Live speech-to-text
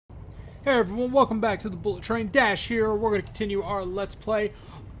Hey everyone, welcome back to the Bullet Train Dash here. We're going to continue our Let's Play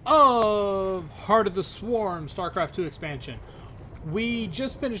of Heart of the Swarm, StarCraft 2 expansion. We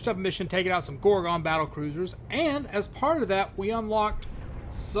just finished up a mission taking out some Gorgon battle cruisers, and as part of that, we unlocked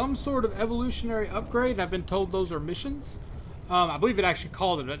some sort of evolutionary upgrade. I've been told those are missions. I believe it actually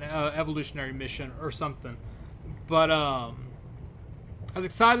called it an evolutionary mission or something. But I was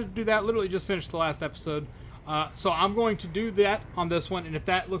excited to do that. Literally just finished the last episode. So I'm going to do that on this one, and if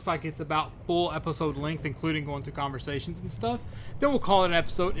that looks like it's about full episode length, including going through conversations and stuff, then we'll call it an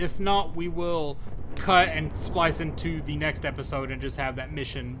episode. If not, we will cut and splice into the next episode and just have that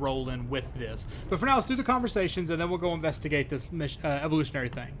mission roll in with this. But for now, let's do the conversations, and then we'll go investigate this evolutionary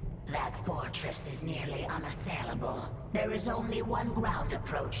thing. That fortress is nearly unassailable. There is only one ground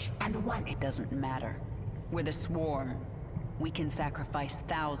approach, and one... It doesn't matter. We're the Swarm. We can sacrifice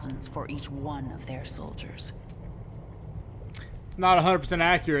thousands for each one of their soldiers. It's not 100%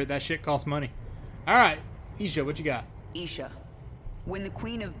 accurate. That shit costs money. Alright, Isha, what you got? Isha, when the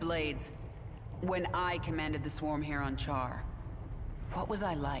Queen of Blades... When I commanded the Swarm here on Char, what was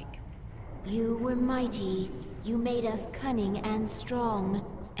I like? You were mighty. You made us cunning and strong.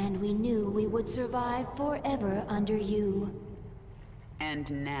 And we knew we would survive forever under you.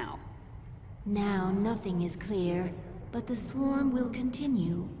 And now? Now nothing is clear, but the Swarm will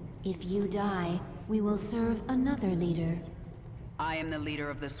continue. If you die, we will serve another leader. I am the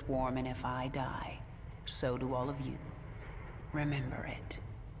leader of the Swarm, and if I die, so do all of you. Remember it.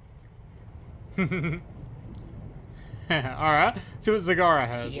 Alright, see what Zagara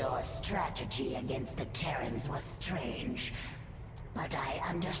has. Your strategy against the Terrans was strange, but I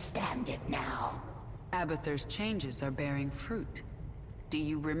understand it now. Abathur's changes are bearing fruit. Do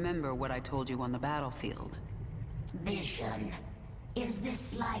you remember what I told you on the battlefield? Vision. Is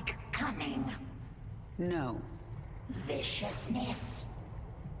this like cunning? No. Viciousness?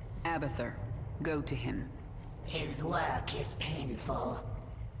 Abathur, go to him. His work is painful.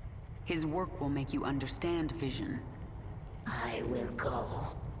 His work will make you understand Vision. I will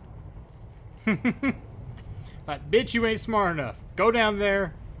go. Like, bitch, you ain't smart enough. Go down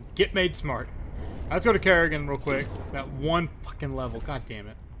there, get made smart. Let's go to Kerrigan real quick. That one fucking level. God damn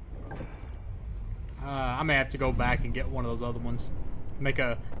it. I may have to go back and get one of those other ones. Make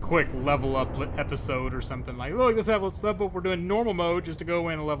a quick level up episode or something. Like, look, this level's up, but we're doing normal mode just to go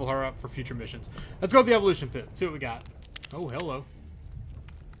in and level her up for future missions. Let's go to the evolution pit. See what we got. Oh, hello.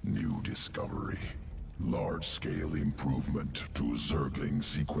 New discovery. Large-scale improvement to Zergling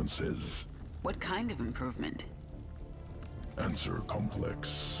sequences. What kind of improvement? Answer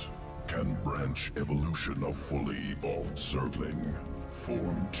complex. Can branch evolution of fully evolved Zergling.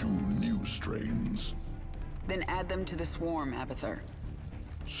 Form 2 new strains. Then add them to the Swarm, Abathur.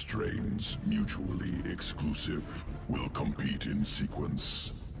 Strains mutually exclusive. Will compete in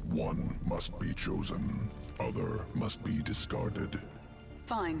sequence. One must be chosen. Other must be discarded.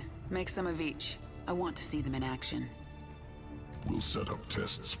 Fine. Make some of each. I want to see them in action. We'll set up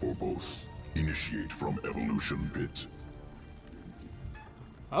tests for both. Initiate from evolution pit.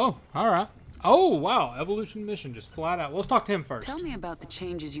 Oh, alright. Oh, wow. Evolution mission, just flat out. Let's talk to him first. Tell me about the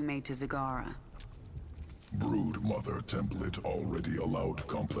changes you made to Zagara. Brood Mother template already allowed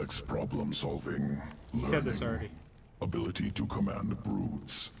complex problem solving. You said this already. Ability to command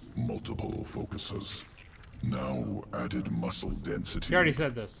broods. Multiple focuses. Now added muscle density. He already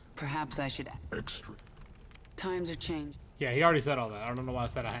said this. Perhaps I should... Extra. Times are changed. Yeah, he already said all that. I don't know why I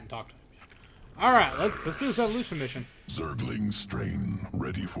said I hadn't talked to him yet. Alright, let's do this evolution mission. Zergling strain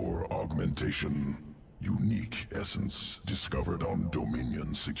ready for augmentation. Unique essence discovered on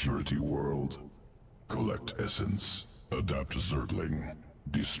Dominion security world. Collect essence. Adapt Zergling.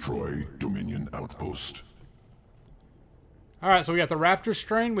 Destroy Dominion outpost. Alright, so we got the Raptor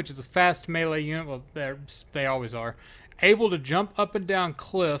strain, which is a fast melee unit. Well, they always are. Able to jump up and down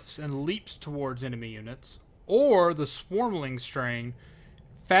cliffs and leaps towards enemy units. Or the Swarmling strain.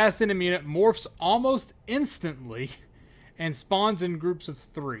 Fast enemy unit morphs almost instantly and spawns in groups of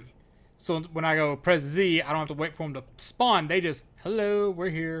 3. So when I go press Z, I don't have to wait for them to spawn. They just, hello, we're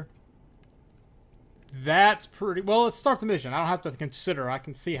here. That's pretty... Well, let's start the mission. I don't have to consider. I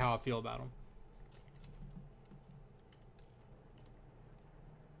can see how I feel about them.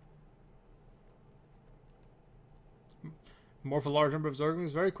 Morph a large number of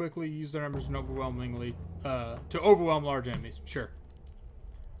Zerglings very quickly. Use their numbers overwhelmingly to overwhelm large enemies. Sure.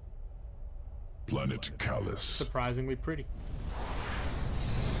 Planet Callus. Surprisingly pretty.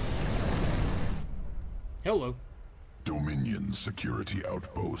 Hello. Dominion security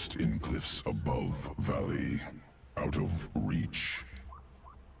outpost in cliffs above valley. Out of reach.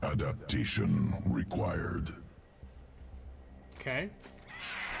 Adaptation required. Okay.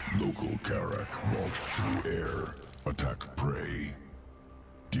 Local Karak vault through air. Attack prey.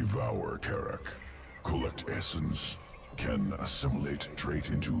 Devour Karak. Collect essence. Can assimilate trait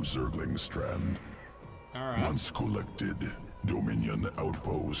into Zergling strand. Alright. Once collected, Dominion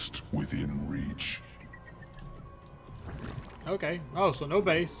outpost within reach. Okay. Oh, so no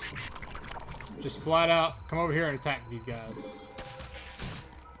base. Just flat out come over here and attack these guys.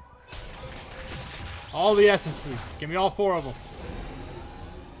 All the essences. Give me all 4 of them.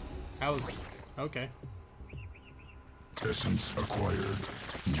 That was... okay. Essence acquired.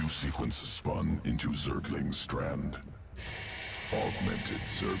 New sequence spun into Zergling strand. Augmented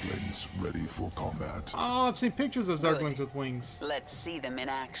Zerglings ready for combat. Oh, I've seen pictures of Zerglings with wings. Let's see them in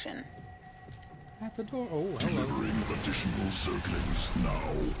action. That's a door. Oh, hello. Delivering additional Zerglings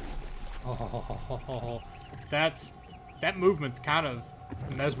now. Oh, that movement's kind of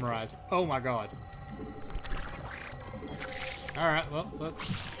mesmerizing. Oh my god. Alright, well,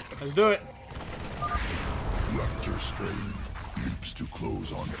 let's do it. Raptor strain leaps to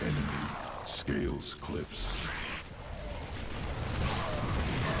close on enemy. Scales cliffs.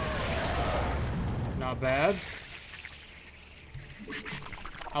 Not bad.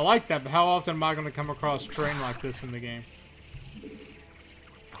 I like that, but how often am I going to come across terrain like this in the game?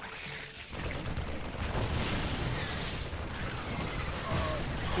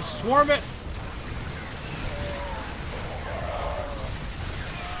 Just swarm it.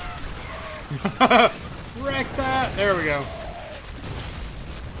 Wreck that. There we go.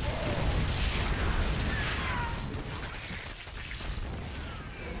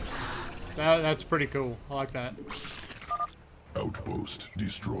 That's pretty cool. I like that. Outpost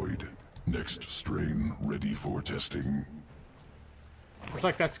destroyed. Next strain ready for testing. It's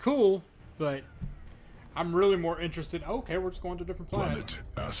like that's cool, but I'm really more interested. Okay, we're just going to a different planet.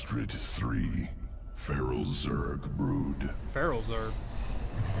 Planet Astrid 3. Feral Zerg brood. Feral Zerg.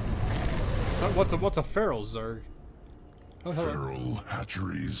 So what's a feral Zerg? Oh, hello. Feral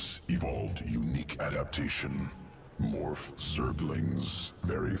hatcheries evolved unique adaptation. Morph Zerglings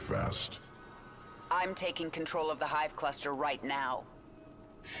very fast. I'm taking control of the hive cluster right now.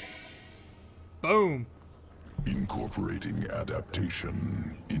 Boom. Incorporating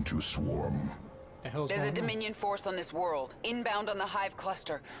adaptation into swarm. The hell's There's a going on? Dominion force on this world, inbound on the hive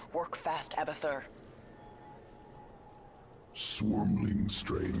cluster. Work fast, Abathur. Swarmling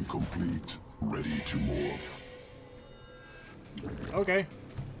strain complete. Ready to morph. Okay.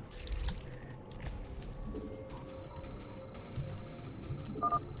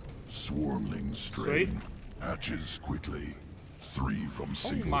 Swarmling strain hatches quickly. 3 from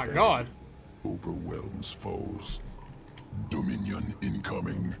single my egg. god. Overwhelms foes. Dominion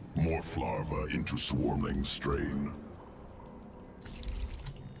incoming. Morph larva into swarmling strain.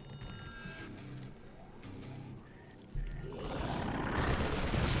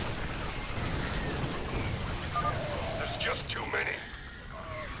 There's just too many.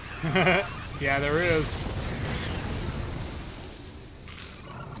 Yeah, there is.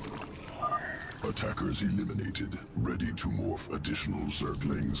 Attackers eliminated. Ready to morph additional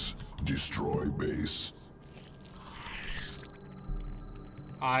Zerglings. Destroy base.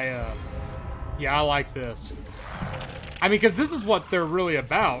 Yeah, I like this. I mean, because this is what they're really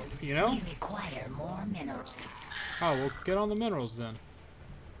about, you know? We require more minerals. Oh, well, get on the minerals then.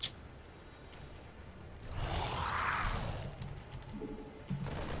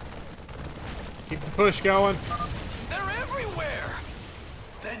 Keep the push going. They're everywhere.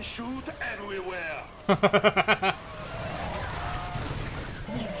 Then shoot and we will. We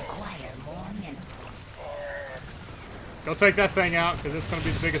require more minerals. Go take that thing out, because it's going to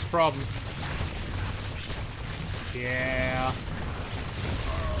be the biggest problem. Yeah.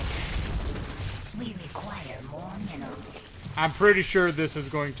 We require more minerals. I'm pretty sure this is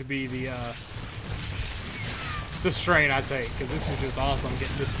going to be the strain I take, because this is just awesome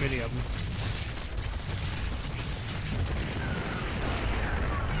getting this many of them.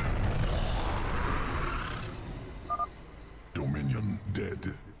 Dominion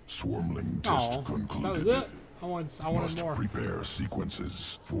dead. Swarmling test Oh, concluded. that was it? I wanted Must more. prepare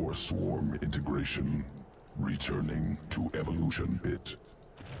sequences for swarm integration. Returning to evolution pit.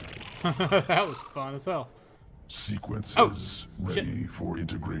 That was fun as hell. Sequences ready for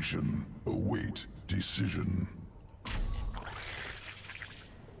integration. Await decision.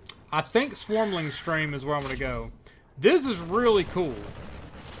 I think Swarmling Stream is where I'm going to go. This is really cool.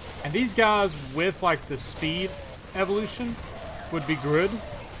 And these guys with, like, the speed evolution would be good.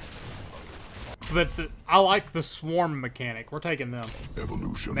 But I like the swarm mechanic. We're taking them.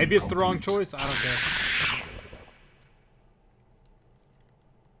 Evolution Maybe it's the wrong complete. choice. I don't care.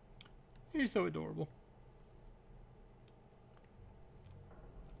 You're so adorable.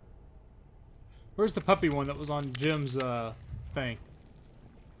 Where's the puppy one that was on Jim's thing?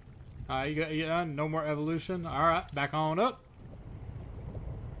 You got no more evolution. All right, back on up.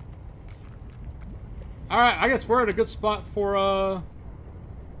 All right, I guess we're at a good spot for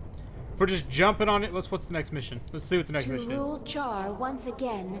just jumping on it. What's the next mission? Let's see what the next mission To is. rule Char once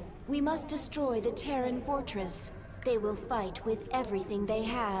again, we must destroy the Terran fortress. They will fight with everything they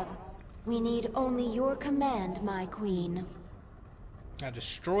have. We need only your command, my queen.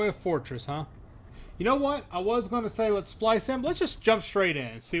 Destroy a fortress, huh? You know what? I was going to say let's splice him. Let's just jump straight in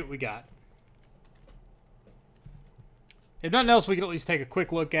and see what we got. If nothing else, we can at least take a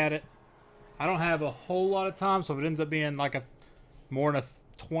quick look at it. I don't have a whole lot of time, so if it ends up being like more than a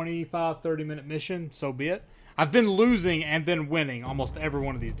 25-30 minute mission, so be it. I've been losing and then winning almost every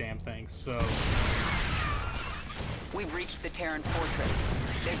one of these damn things, so... We've reached the Terran fortress.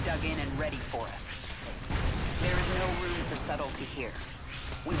 They're dug in and ready for us. There is no room for subtlety here.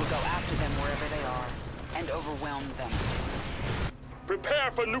 We will go after them wherever they are and overwhelm them.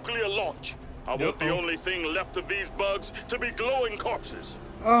 Prepare for nuclear launch. I want the only thing left of these bugs to be glowing corpses.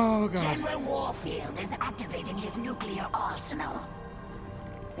 Oh, God. General Warfield is activating his nuclear arsenal.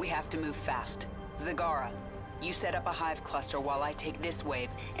 We have to move fast. Zagara, you set up a hive cluster while I take this wave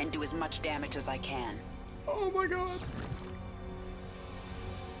and do as much damage as I can. Oh, my God.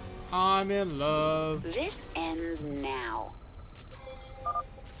 I'm in love. This ends now.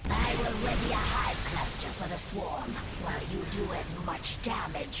 I will ready a hive cluster for the swarm, while you do as much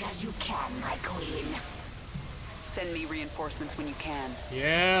damage as you can, my queen. Send me reinforcements when you can.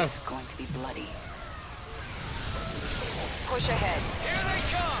 Yes. It's going to be bloody. Push ahead. Here they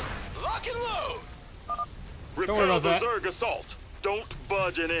come! Lock and load! Don't worry Repel about the that. Zerg assault. Don't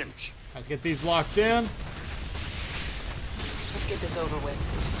budge an inch. Let's get these locked in. Let's get this over with.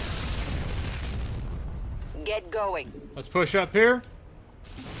 Get going. Let's push up here.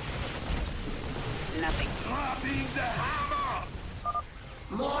 Nothing. Dropping the hammer!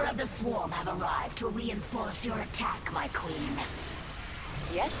 More of the swarm have arrived to reinforce your attack, my queen.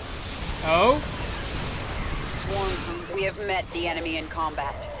 Yes? Oh. Swarm, we have met the enemy in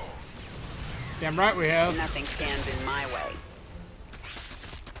combat. Damn right we have. Nothing stands in my way.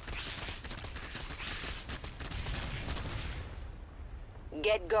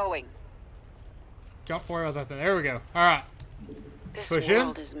 Get going. Don't worry about that thing. There we go. All right. This Push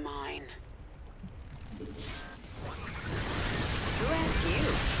world in. is mine. Who asked you?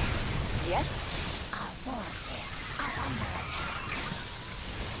 Yes? Our forces are under attack.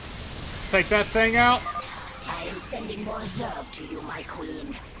 Take that thing out. I am sending more Zerg to you, my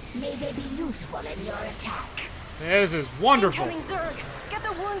queen. May they be useful in your attack. This is wonderful. Incoming Zerg! Get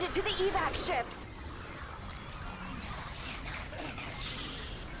the wounded to the evac ships!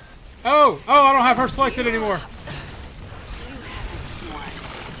 Oh, I don't have her selected anymore. You haven't won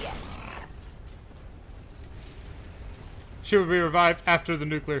yet. She will be revived after the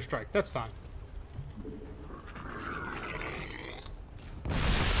nuclear strike. That's fine.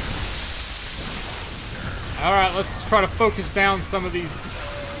 All right, let's try to focus down some of these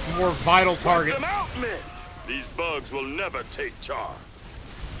more vital Wipe targets. them out, men. These bugs will never take Char.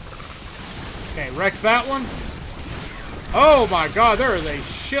 Okay, wreck that one. Oh my God, there is a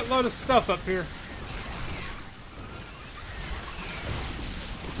shitload of stuff up here.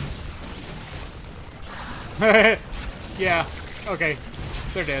 Yeah, okay,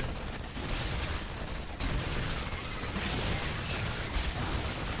 they're dead.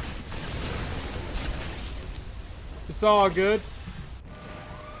 It's all good.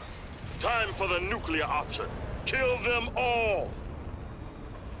 Time for the nuclear option. Kill them all.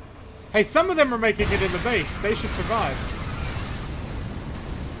 Hey, some of them are making it in the base. They should survive.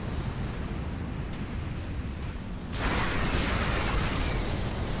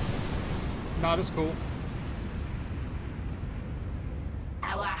 Not as cool.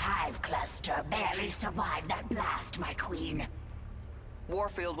 Our hive cluster barely survived that blast, my queen.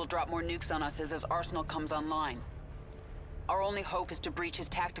 Warfield will drop more nukes on us as his arsenal comes online. Our only hope is to breach his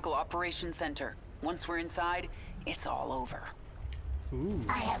tactical operations center. Once we're inside, it's all over. Ooh.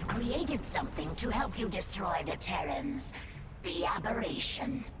 I have created something to help you destroy the Terrans. The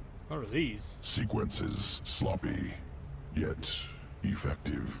aberration. What are these? Sequences sloppy, yet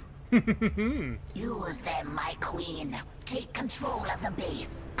effective. Use them, my queen. Take control of the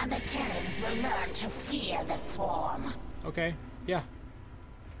base, and the Terrans will learn to fear the swarm. Okay, yeah.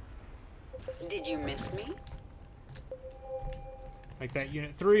 Did you miss me? Make that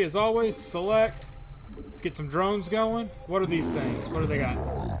unit 3 as always. Select. Let's get some drones going. What are these things? What do they got?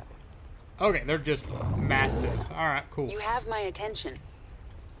 Okay, they're just massive. Alright, cool. You have my attention.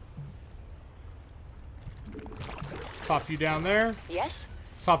 Pop you down there. Yes?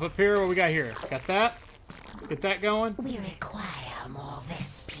 Let's hop up here. What we got here? Got that. Let's get that going. We require more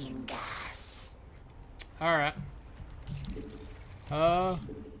Vespine gas. All right.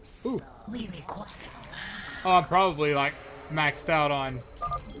 Ooh. We require... Oh, I'm probably like maxed out on.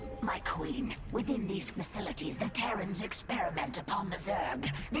 My queen, within these facilities, the Terrans experiment upon the Zerg.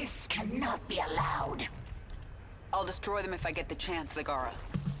 This cannot be allowed. I'll destroy them if I get the chance, Zagara.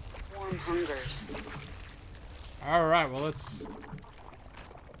 Warm hungers. All right. Well, let's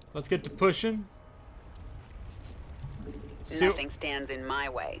get to pushing. Nothing stands in my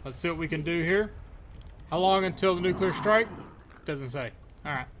way. Let's see what we can do here. How long until the nuclear strike? Doesn't say.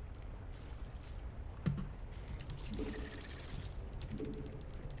 All right.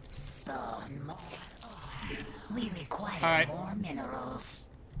 Spawn more. We require All right. more minerals.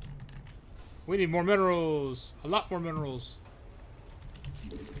 We need more minerals. A lot more minerals.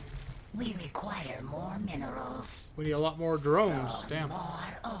 We require more minerals. We need a lot more drones. Spawn Damn. more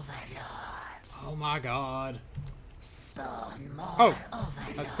overlords. Oh my god. Spawn more Oh,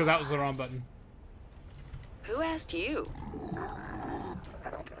 overlords. that's because that was the wrong button. Who asked you?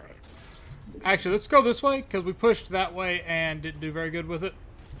 Actually, let's go this way because we pushed that way and didn't do very good with it.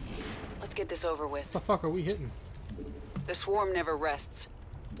 Let's get this over with. What the fuck are we hitting? The swarm never rests.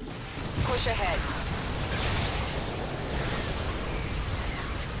 Push ahead.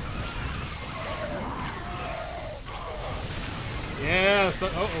 Yeah. So,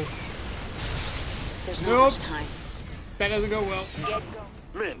 uh-oh. There's not Nope. much time. That doesn't go well. Get going.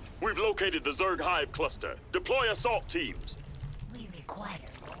 Men, we've located the Zerg Hive cluster. Deploy assault teams. We require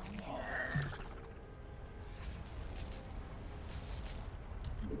more minerals.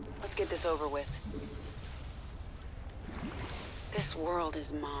 Let's get this over with. This world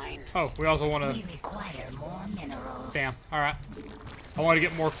is mine. Oh, we also want We to. require more minerals. Damn. All right. I want to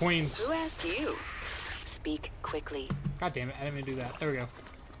get more queens. Who asked you? Speak quickly. God damn it! I didn't even do that. There we go.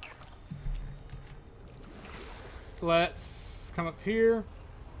 Let's come up here.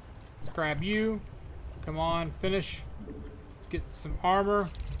 Let's grab you. Come on, finish. Let's get some armor.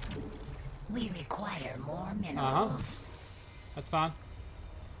 We require more minerals. That's fine.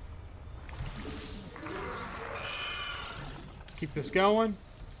 Let's keep this going.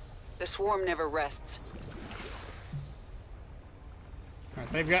 The swarm never rests. All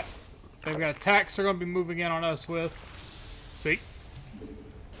right, they've got attacks they're going to be moving in on us with. See?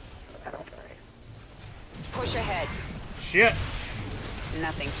 Push ahead. Shit.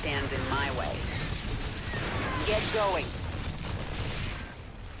 Nothing stands in my way. Get going.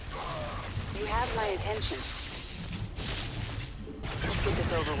 You have my attention. Let's get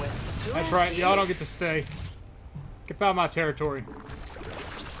this over with. Who That's asked right. you? Y'all don't get to stay. Get out of my territory.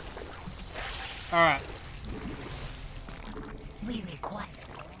 All right. We require.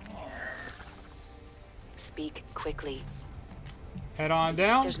 Speak quickly. Head on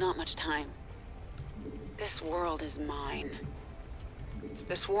down. There's not much time. This world is mine.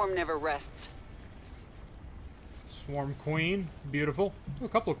 The swarm never rests. Swarm queen. Beautiful. Ooh, a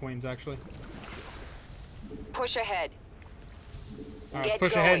couple of queens, actually. Push ahead. All right, Get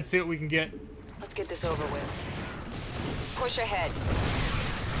push ahead going. and see what we can get. Let's get this over with. Push ahead.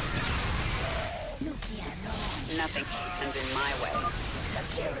 Nuclear launch. Nothing stands in my way.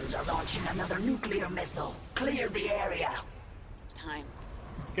 The Terrans are launching another nuclear missile. Clear the area. Time.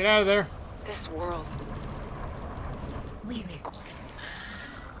 Let's get out of there. This world. We require.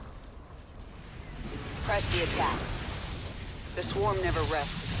 Press the attack. The swarm never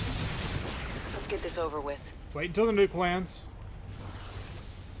rests. Let's get this over with. Wait until the nuke lands.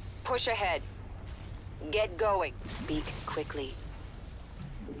 Push ahead. Get going. Speak quickly.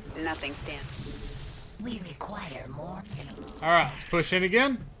 Nothing stands. We require more minerals. All right, push in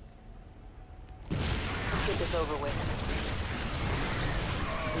again. Let's get this over with.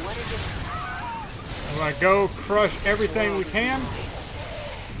 What is it? We're gonna go crush everything we can.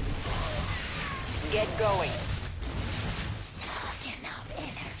 Get going. Not enough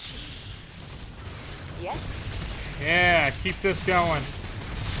energy. Yes? Yeah, keep this going.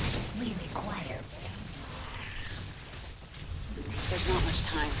 We require. There's not much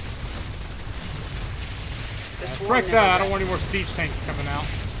time. The swarm Wreck never that. I don't rests. want any more siege tanks coming out.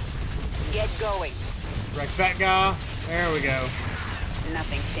 Get going. Wreck that guy. There we go.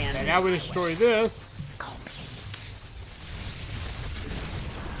 Nothing stands. And in now we my destroy way. this. Complete.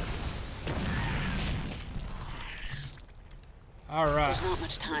 All right. There's not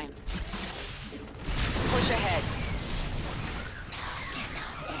much time. Push ahead.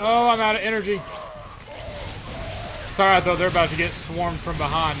 Oh, I'm out of energy. It's all right though. They're about to get swarmed from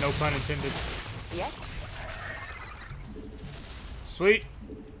behind. No pun intended. Yes? Sweet.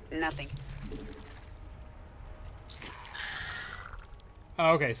 Nothing.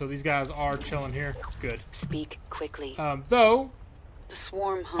 Oh, okay, so these guys are chilling here. Good. Speak quickly. Though, The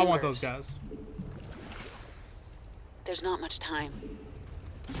swarm hungers. I want those guys. There's not much time.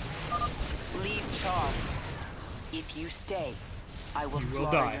 Leave Char. If you stay, I will You will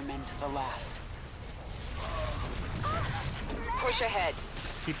slaughter die. your men to the last. Push ahead.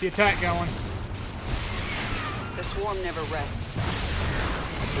 Keep the attack going. The swarm never rests.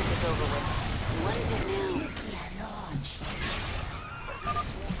 Let's get this over with. What is it now?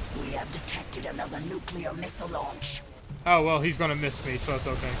 We have detected another nuclear missile launch. Oh, well, he's gonna miss me, so it's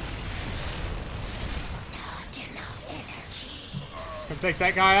okay. Not enough energy. Can take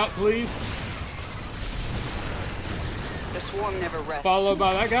that guy out, please. The swarm never rests. Followed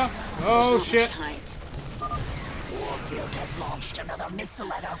by that guy. Oh, There's not shit. much time. Warfield has launched another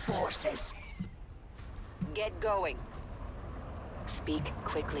missile at our forces. Get going. Speak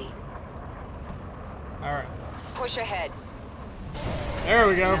quickly. Alright. Push ahead. There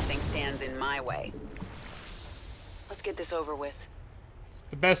we go. Nothing stands in my way. Let's get this over with. It's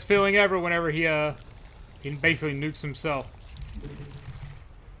the best feeling ever whenever he basically nukes himself.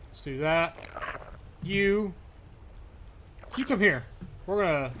 Let's do that. You come here. We're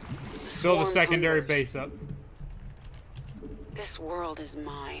gonna build a Swarm secondary hungers. base up. This world is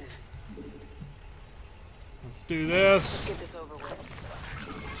mine. Let's do Let's this. get this over with.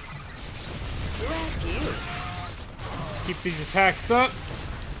 Who asked you? Let's keep these attacks up.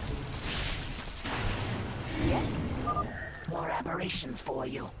 Yes? More aberrations for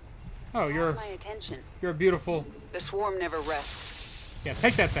you. Oh, you're My attention. a beautiful. The swarm never rests. Yeah,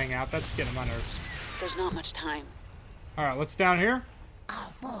 take that thing out. That's getting on my nerves. There's not much time. All right, what's down here? Our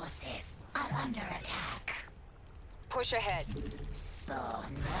forces are under attack. Push ahead. So now,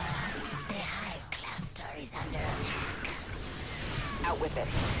 the hive cluster is under attack. Out with it.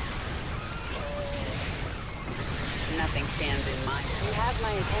 Nothing stands in my... You have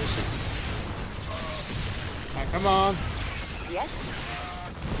my attention. All right, come on. Yes?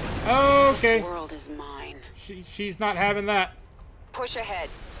 Okay. This world is mine. She's not having that. Push ahead.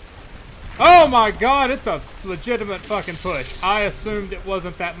 Oh my god, it's a legitimate fucking push. I assumed it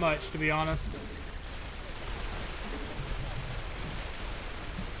wasn't that much, to be honest.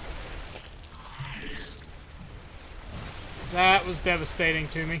 That was devastating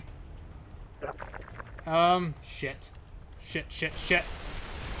to me. Shit. Shit.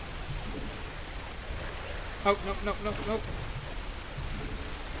 Oh, nope.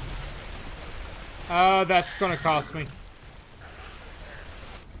 That's gonna cost me.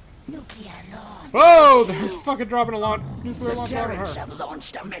 Nuclear launch. Whoa! They're fucking dropping a nuclear The launch on Terrans her. have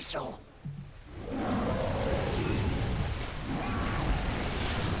launched a missile. You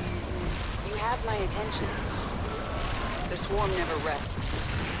have my attention. The swarm never rests.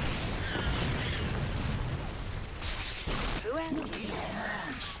 Who asked you?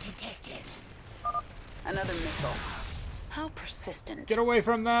 Launch detected. Another missile. How persistent. Get away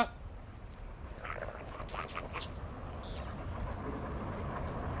from that.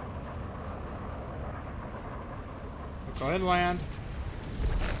 Go ahead and land.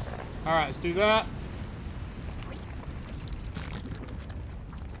 Alright, let's do that.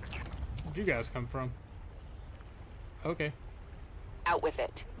 Where'd you guys come from? Okay. Out with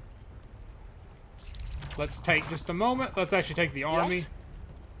it. Let's take just a moment. Let's actually take the army. Yes?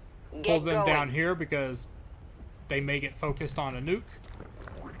 Pull Get them going. down here because they may get focused on a nuke.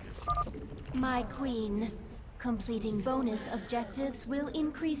 My queen, completing bonus objectives will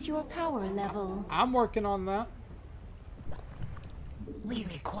increase your power level. I'm working on that. We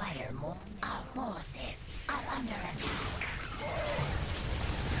require more. Our forces are under attack.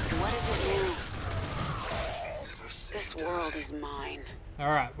 What is it now? This world is mine.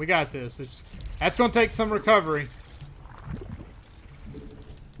 Alright, we got this. That's going to take some recovery.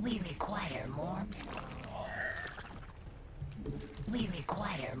 We require more minerals. We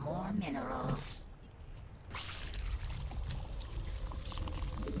require more minerals.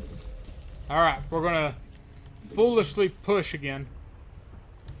 Alright, we're going to foolishly push again.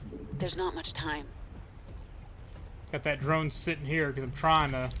 There's not much time. Got that drone sitting here because I'm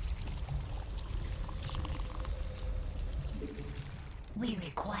trying to... We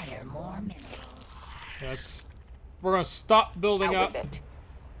require more minerals. We're going to stop building Out up with it.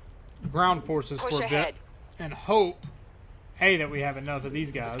 ground forces Push for a ahead. bit. And hope, hey, that we have enough of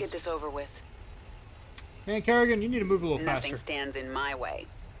these Let's guys. get this over with. Man, Kerrigan, you need to move a little Nothing faster. stands in my way.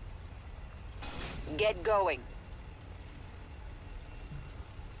 Get going.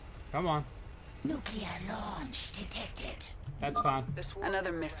 Come on. Nuclear launch detected. That's fine.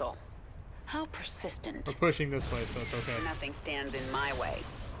 Another missile. How persistent. We're pushing this way, so it's okay. Nothing stands in my way.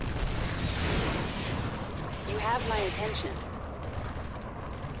 You have my attention.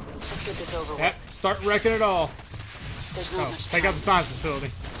 Let's get this over Yep, with. start wrecking it all. There's not Oh, much time. take out the science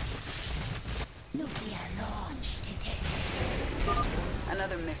facility. Nuclear launch detected.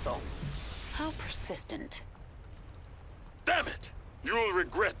 Another missile. How persistent. Damn it! You'll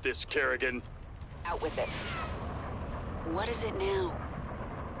regret this, Kerrigan. Out with it. What is it now?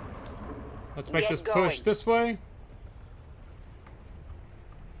 Let's make Get this going. push this way.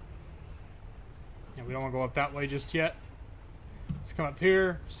 And we don't want to go up that way just yet. Let's come up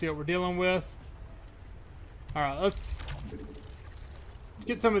here, see what we're dealing with. Alright, let's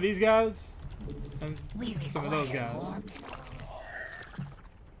get some of these guys. And some of those guys.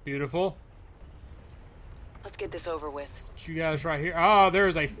 Beautiful. Let's get this over with. You guys right here. Ah,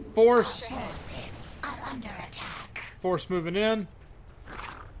 there's a force. Forces are under attack. Force moving in.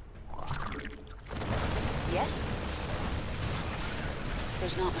 Yes?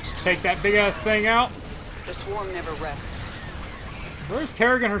 There's not much time. Take that big ass thing out. The swarm never rests. Where's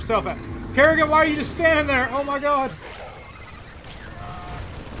Kerrigan herself at? Kerrigan, why are you just standing there? Oh my god.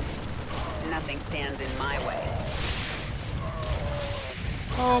 Nothing stands in my way.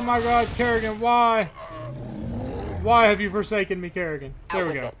 Oh my god, Kerrigan, why? Why have you forsaken me, Kerrigan? There Out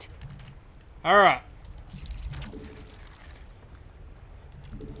we with go. it. Alright.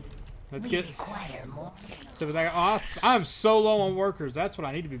 Let's We get require more. some of that off. I'm so low on workers. That's what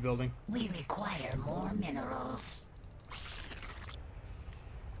I need to be building. We require more minerals.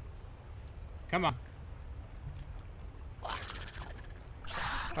 Come on.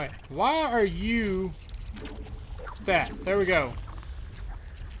 Alright, why are you that? There we go.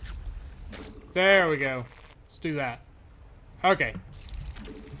 There we go. Let's do that. Okay.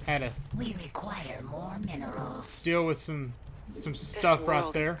 Had to We require more minerals. deal with some stuff right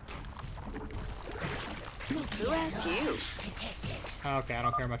world. there. Who asked you? Detected. Okay, I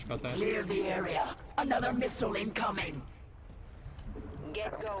don't care much about that. Clear the area. Another missile incoming.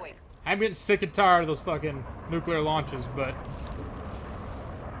 Get going. I'm getting sick and tired of those fucking nuclear launches, but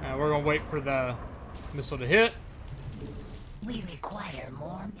we're gonna wait for the missile to hit. We require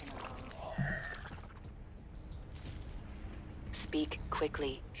more minerals. Speak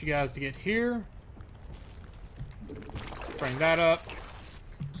quickly. Get you guys to get here. Bring that up.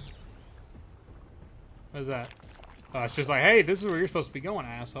 What is that? Oh, it's just like, hey, this is where you're supposed to be going,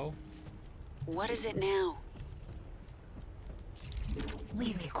 asshole. What is it now?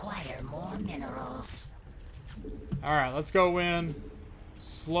 We require more minerals. Alright, let's go in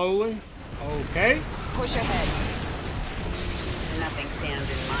slowly. Okay. Push ahead. Nothing stands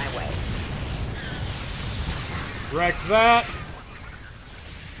in my way. Wreck that.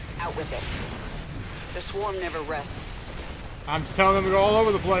 Out with it. The swarm never rests. I'm just telling them to go all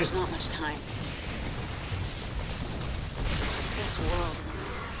over the place. There's not much time. This world.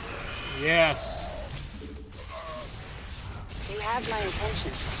 Yes. You have my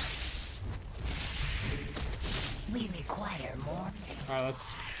attention. We require more minerals. Alright,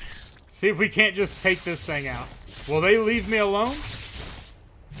 let's see if we can't just take this thing out. Will they leave me alone?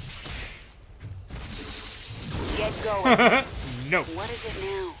 Get going. No. What is it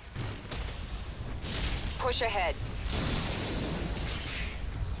now? Push ahead.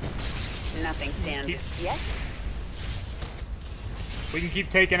 Nothing stands. Keep- Yes? We can keep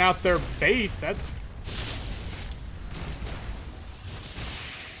taking out their base. That's...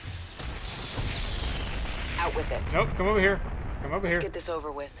 Out with it. Nope, come over here. Come over Let's here. get this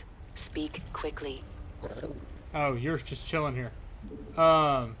over with. Speak quickly. Oh, you're just chilling here.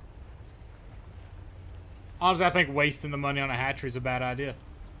 Honestly, I think wasting the money on a hatchery is a bad idea.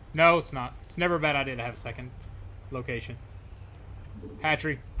 No, it's not. It's never a bad idea to have a second location.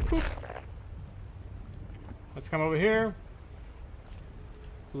 Hatchery. Boop. Let's come over here.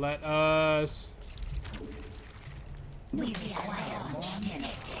 Let us... We require more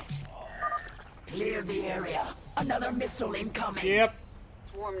minerals. Clear the area. Another missile incoming. Yep.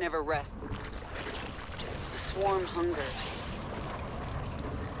 Swarm never rests. The swarm hungers.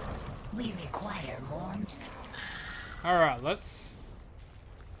 We require more minerals. Alright, let's...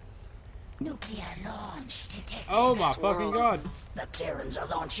 Nuclear launch detected. Oh my fucking god. The Terrans are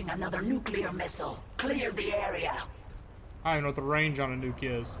launching another nuclear missile. Clear the area. I don't even know what the range on a nuke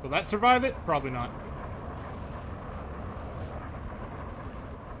is. Will that survive it? Probably not.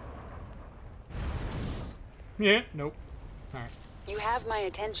 Yeah, nope. Alright. You have my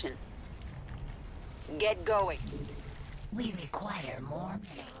attention. Get going. We require more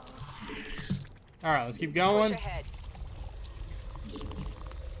minerals. Alright, let's keep Push going. ahead.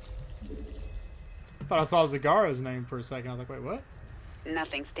 Thought I saw Zagara's name for a second. I was like, wait, what?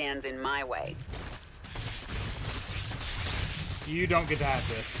 Nothing stands in my way. You don't get to have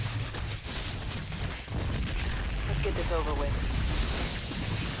this. Let's get this over with.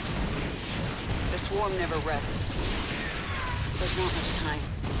 swarm never rests. There's not much time.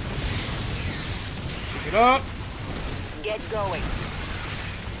 Pick it up. Get going.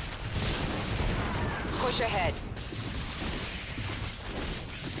 Push ahead.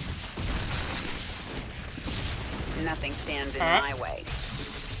 Nothing stands in my way.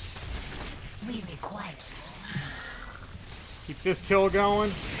 We require. Keep this kill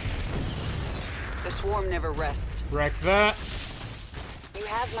going. The swarm never rests. Wreck that. You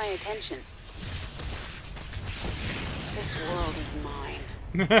have my attention. This world is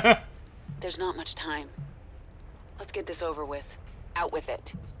mine. There's not much time. Let's get this over with. Out with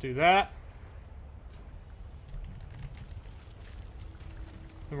it. Let's do that.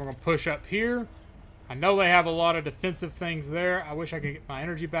 Then we're going to push up here. I know they have a lot of defensive things there. I wish I could get my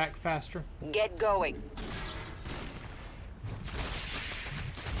energy back faster. Get going.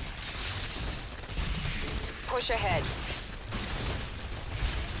 Push ahead.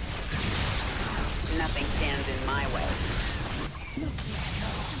 Nothing stands in my way.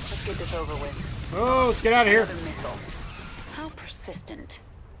 Let's get this over with. Oh, let's get out of here. Another missile. How persistent.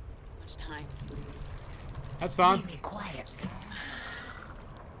 Much time. That's fine. We require.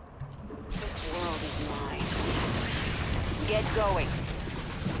 This world is mine. Get going.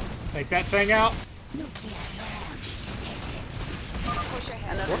 Take that thing out. Nuclear launch detected. Push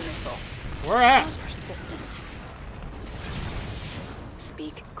ahead. Another missile. Where at? How persistent.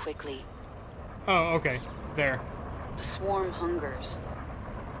 Speak quickly. Oh, okay. There. The swarm hungers.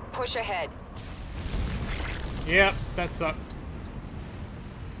 Push ahead. Yep, that sucked.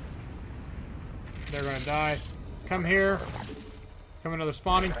 They're gonna die. Come here. Come another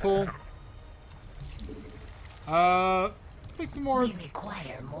spawning pool. Take some more. We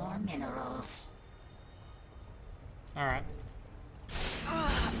require more minerals. Alright.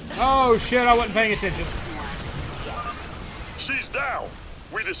 Oh shit, I wasn't paying attention. She's down.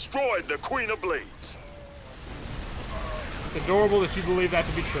 We destroyed the Queen of Blades. It's adorable that you believe that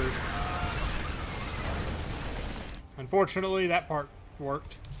to be true. Unfortunately, that part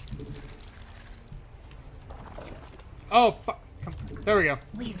worked. Oh, fuck. Come. There we go.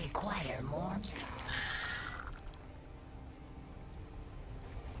 We require more.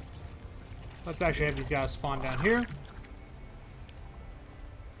 Let's actually have these guys spawn down here.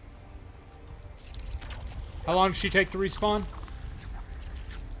 How long does she take to respawn?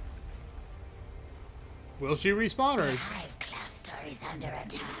 Will she respawn or The is... hive cluster is under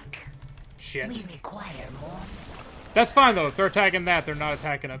attack. Shit. We require more. That's fine though. If they're attacking that, they're not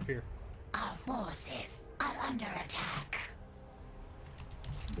attacking up here. Our forces are under attack.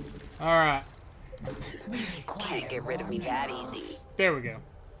 Alright. We require Can't get rid of more me that minerals. easy. There we go.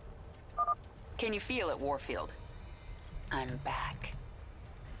 Can you feel it, Warfield? I'm back.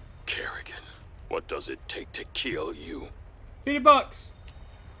 Kerrigan, what does it take to kill you? $50.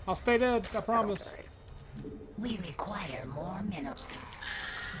 I'll stay dead. I promise. We require more minerals.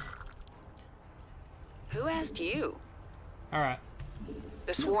 Who asked you? Alright.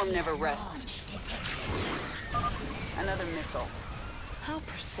 The swarm never Nuclear rests. launch detected. Another missile. How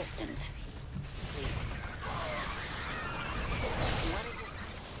persistent. Please. What is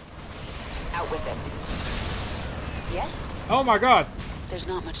it? Out with it. Yes? Oh my god. There's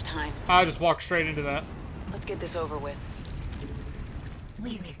not much time. I just walked straight into that. Let's get this over with.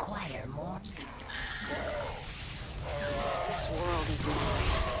 We require more. This world is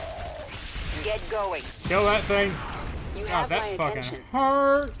mine. Get going. Kill that thing. You God, have my that fucking attention.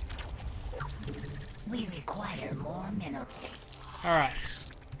 hurt. We require more minerals. Alright.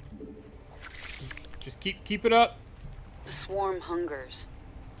 Just keep it up. The swarm hungers.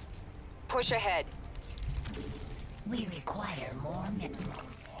 Push ahead. We require more minerals.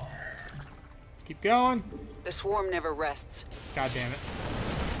 Keep going. The swarm never rests. God damn it.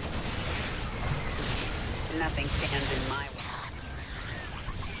 Nothing stands in my way.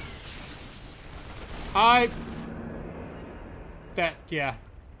 Yeah.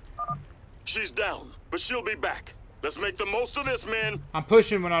 She's down, but she'll be back. Let's make the most of this, men. I'm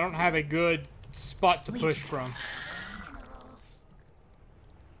pushing when I don't have a good spot to push from. Minerals.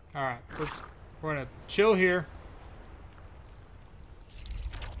 Alright. We're gonna chill here.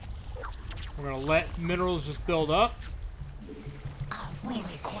 We're gonna let minerals just build up. We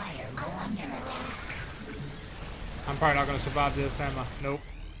require more minerals. I'm probably not gonna survive this, am I? Nope.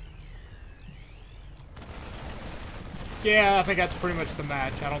 Yeah, I think that's pretty much the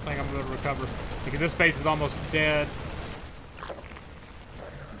match. I don't think I'm gonna recover because this base is almost dead.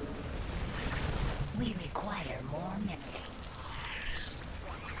 We require more minerals.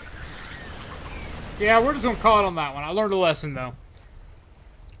 Yeah, we're just gonna call it on that one. I learned a lesson though.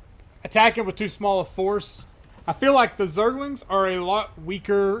 Attacking with too small a force. I feel like the Zerglings are a lot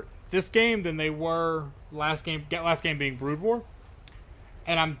weaker this game than they were last game. Last game being Brood War,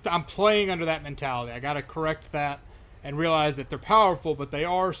 and I'm playing under that mentality. I got to correct that and realize that they're powerful, but they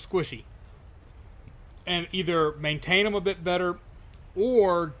are squishy. And either maintain them a bit better,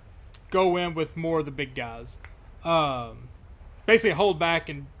 or go in with more of the big guys. Basically, hold back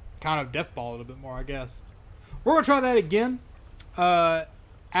and kind of deathball a little bit more, I guess. We're gonna try that again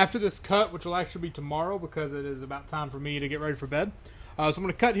after this cut, which will actually be tomorrow because it is about time for me to get ready for bed. So I'm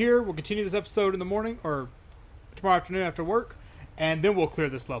gonna cut here. We'll continue this episode in the morning or tomorrow afternoon after work, and then we'll clear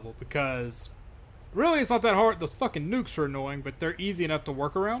this level because really it's not that hard. Those fucking nukes are annoying, but they're easy enough to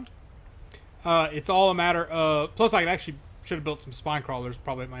work around. It's all a matter of... Plus, I should have built some spine crawlers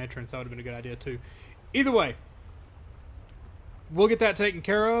probably at my entrance. That would have been a good idea, too. Either way, we'll get that taken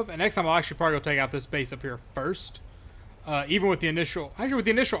care of. And next time, I'll actually probably go take out this base up here first. Even with the initial... Actually, with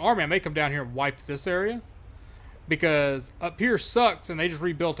the initial army, I may come down here and wipe this area. Because up here sucks, and they just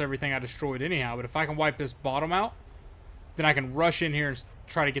rebuilt everything I destroyed anyhow. But if I can wipe this bottom out, then I can rush in here and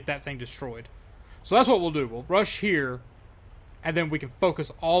try to get that thing destroyed. So that's what we'll do. We'll rush here. And then we can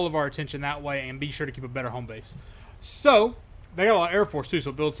focus all of our attention that way and be sure to keep a better home base. So, they got a lot of Air Force too,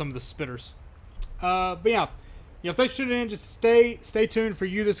 so build some of the spitters. But yeah, thanks for tuning in. Just stay tuned. For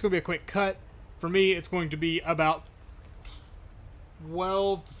you, this is going to be a quick cut. For me, it's going to be about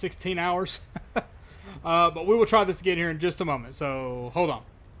 12 to 16 hours. But we will try this again here in just a moment, so hold on.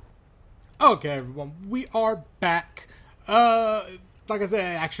 Okay, everyone, we are back. Like I said,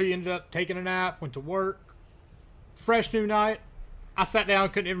 I actually ended up taking a nap, went to work. Fresh new night. I sat down,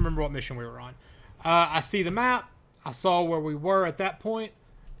 couldn't even remember what mission we were on. I see the map. I saw where we were at that point.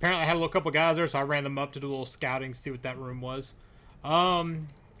 Apparently I had a little couple guys there, so I ran them up to do a little scouting, see what that room was. And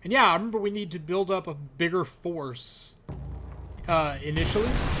yeah, I remember we need to build up a bigger force initially.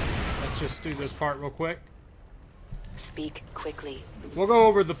 Let's just do this part real quick. Speak quickly. We'll go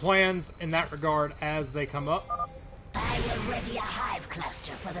over the plans in that regard as they come up. I will ready a hive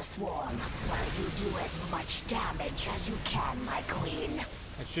cluster for the swarm, while you do as much damage as you can, my queen.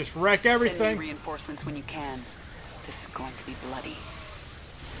 Let's just wreck everything. Send me reinforcements when you can. This is going to be bloody.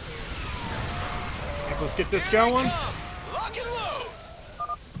 Let's get this going. Lock and load.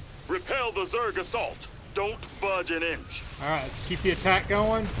 Repel the Zerg assault. Don't budge an inch. Alright, let's keep the attack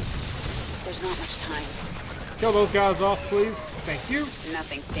going. There's not much time. Kill those guys off, please. Thank you.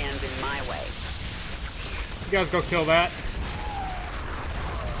 Nothing stands in my way. You guys go kill that.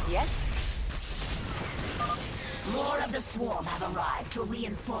 Yes? More of the swarm have arrived to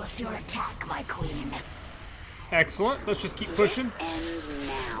reinforce your attack, my queen. Excellent. Let's just keep pushing. This ends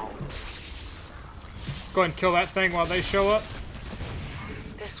now. Let's go ahead and kill that thing while they show up.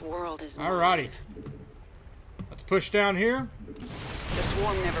 This world is mine. Alrighty. Let's push down here. The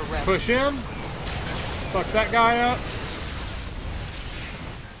swarm never rests. Push in. Fuck that guy up.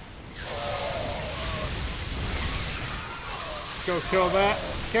 Go kill that.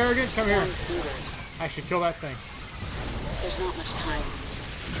 Kerrigan, come here. I should kill that thing. There's not much time.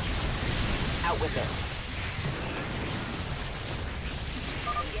 Out with it.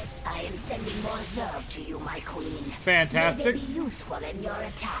 I am sending more Zerg to you, my queen. Fantastic. May they be useful in your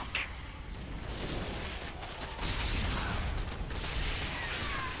attack.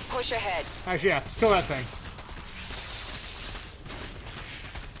 Push ahead. Actually, yeah, let's kill that thing.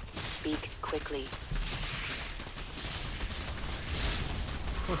 Speak quickly.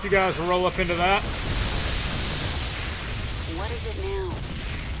 Once you guys roll up into that. What is it now?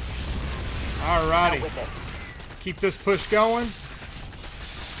 Alrighty. Out with it. Let's keep this push going.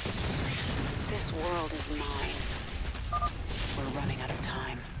 This world is mine. We're running out of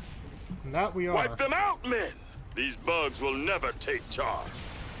time. And that we are. Wipe them out, men! These bugs will never take charge.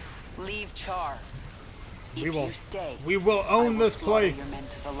 Leave Char. If We will. you stay, We will own this slaughter place. your men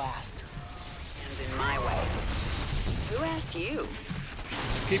to the last. And in my way. Who asked you?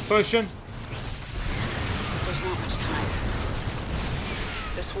 Keep pushing. There's not much time.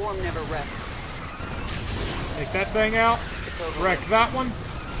 The swarm never rests. Take that thing out. It's over. Wreck that one.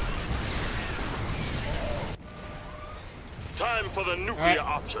 Time for the nuclear Alright.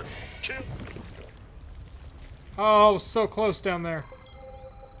 option. Kill. Oh, so close down there.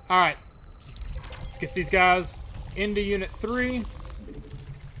 Alright. Let's get these guys into Unit 3. Let's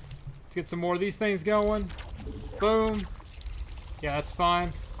get some more of these things going. Boom. Yeah, that's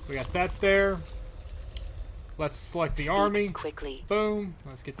fine. We got that there. Let's select the Speak army. quickly. Boom.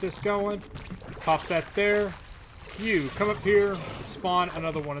 Let's get this going. Pop that there. You, come up here. Spawn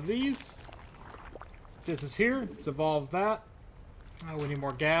another one of these. This is here. Let's evolve that. Oh, we need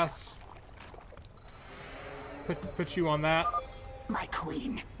more gas. Put you on that. My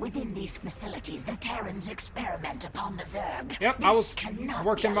queen, within these facilities, the Terrans experiment upon the Zerg. Yep, I was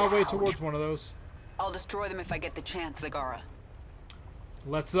working my way towards one of those. I'll destroy them if I get the chance, Zagara.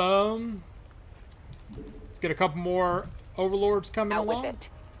 Let's get a couple more overlords coming Out along. with it.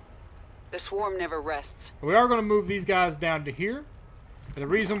 The swarm never rests. We are going to move these guys down to here. And the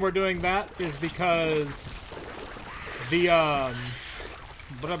reason we're doing that is because the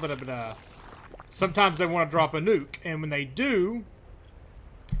sometimes they want to drop a nuke, and when they do,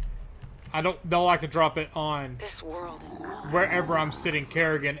 they'll like to drop it on This world is wherever I'm sitting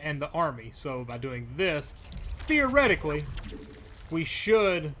Kerrigan and the army. So by doing this, theoretically, we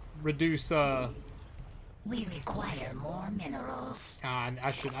should reduce We require more minerals.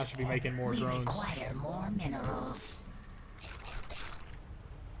 I should be making more We drones. require more minerals.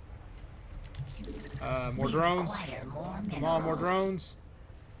 More We drones. require more minerals. Come on, more drones.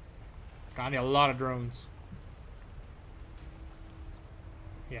 God, I need a lot of drones.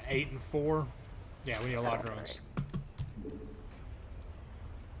 Yeah, 8 and 4. Yeah, we need a lot of drones.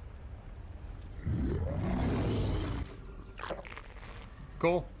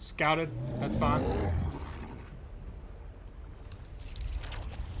 Cool. Scouted. That's fine.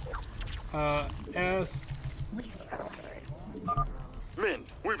 S. Men,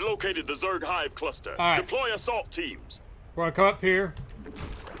 we've located the Zerg Hive cluster. All right. Deploy assault teams. We're gonna come up here.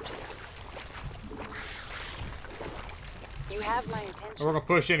 You have my And attention. we're gonna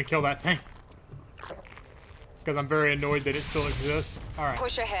push in and kill that thing. Because I'm very annoyed that it still exists. Alright.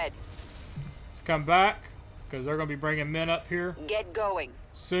 Push ahead. Let's come back. Because they're gonna be bringing men up here Get going.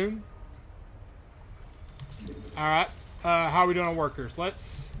 soon. Alright. How are we doing on workers?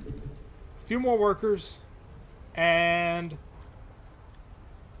 Let's... A few more workers. And...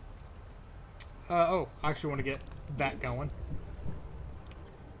 oh, I actually want to get that going.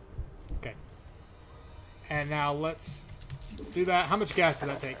 Okay. And now let's do that. How much gas does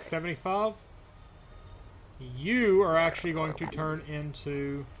that take? 75? You are actually going to turn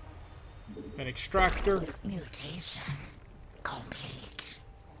into an extractor. Mutation complete.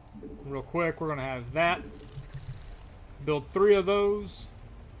 Real quick, we're going to have that. Build 3 of those.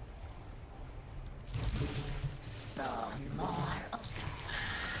 Spawn more.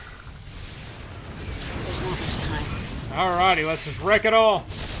 There's not much time. Alrighty, let's just wreck it all.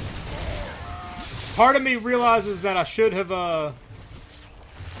 Part of me realizes that I should have, Alright,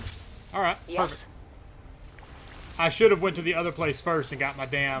 Yes. perfect. I should have went to the other place first and got my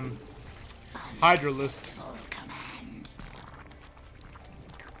damn hydralisks. Full command.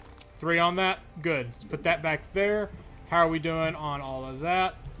 3 on that. Good. Let's put that back there. How are we doing on all of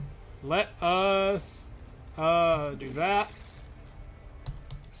that? Let us do that.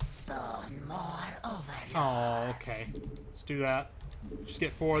 Spawn more overlords. Oh, okay. Let's do that. Just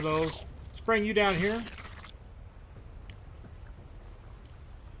get 4 of those. Let's bring you down here.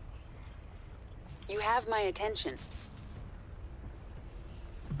 You have my attention.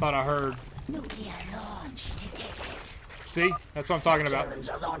 Thought I heard. Nuclear launch detected. See? That's what I'm talking about. Terrans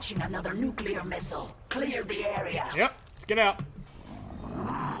are launching another nuclear missile. Clear the area. Yep. Let's get out.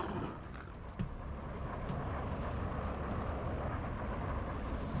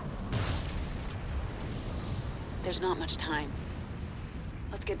 There's not much time.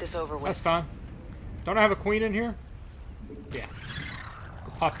 Let's get this over with. That's fine. Don't I have a queen in here? Yeah.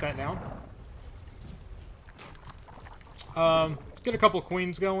 Pop that down. Get a couple of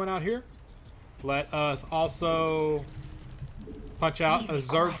queens going out here. Let us also punch out a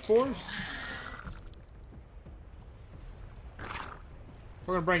Zerg force.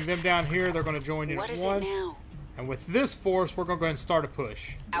 We're going to bring them down here. They're going to join in What at is 1. it now? And with this force, we're going to go ahead and start a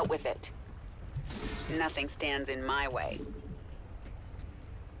push. Out with it. Nothing stands in my way.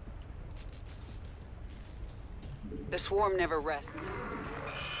 The swarm never rests.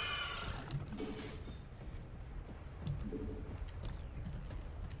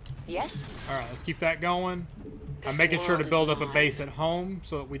 Yes? Alright, let's keep that going. I'm This making sure to world build is up a mine. base at home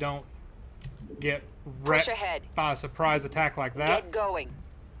so that we don't get Push wrecked ahead. by a surprise attack like that. Get going.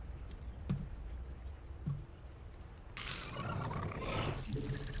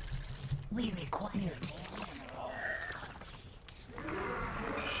 We require mutation.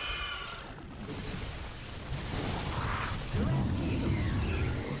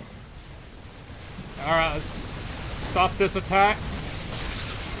 Alright, let's stop this attack.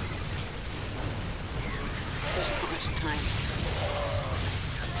 There's not much time.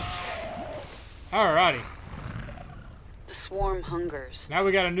 Alrighty. The swarm hungers. Now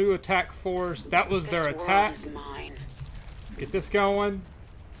we got a new attack force. That was This their world attack. is mine. Get this going.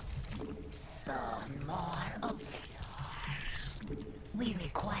 Spawn more overlords. We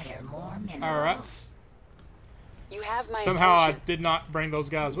require more minerals. Alright. You have my Somehow I attention. did not bring those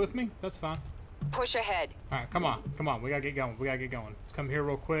guys with me. That's fine. Push ahead. All right, come on, come on. We gotta get going. We gotta get going. Let's come here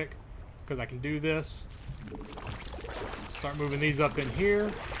real quick because I can do this. Start moving these up in here.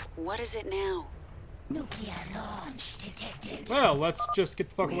 What is it now? Nuclear launch detected. Well, let's just get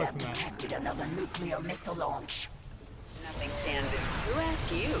the fuck We away have from that. detected another nuclear missile launch. Nothing stands in. Who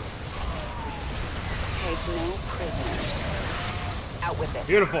asked you? Take no prisoners. Out with it.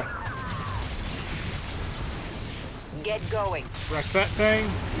 Beautiful. Get going. Wreck that thing.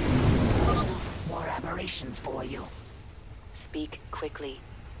 More aberrations for you. Speak quickly.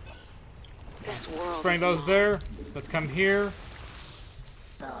 This world Bring is those mine. there. Let's come here.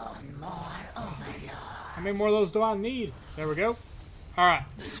 Spawn more overlord. How many more of those do I need? There we go. All right.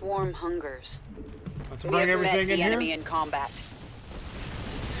 The swarm hungers. Let's We bring have met everything the in enemy here. in combat.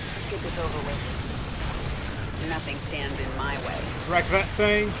 Let's get this over with. Nothing stands in my way. Wreck that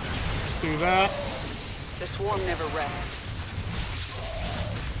thing. Let's do that. The swarm never rests.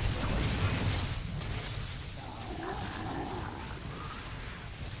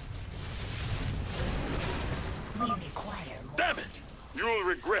 We require more. Damn it! You'll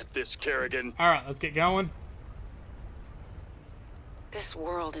regret this, Kerrigan. All right, let's get going. This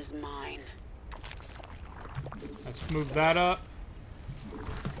world is mine. Let's move that up.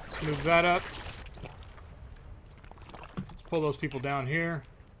 Let's move that up. Let's pull those people down here.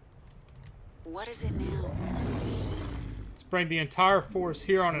 What is it now? Let's bring the entire force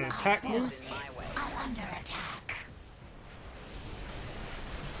here on an attack move. In my way. Are under attack.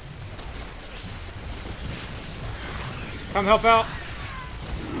 Come help out.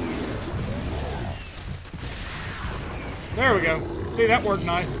 There we go. See, that worked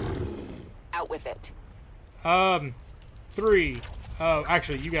nice. Out with it. 3. Oh,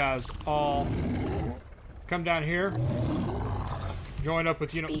 actually, you guys all come down here. Join up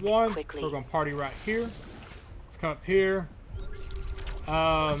with Unit Speak 1. quickly. We're going to party right here. Let's come up here.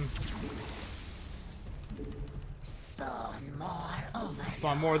 Spawn more overlord.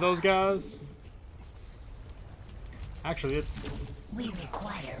 Spawn more of those guys. Actually, it's We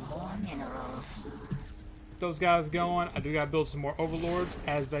require more minerals. those guys going. I do got to build some more overlords,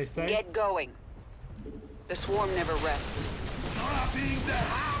 as they say. Get going. The swarm never rests.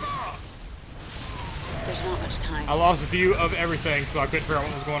 There's not much time. I lost view of everything, so I couldn't figure out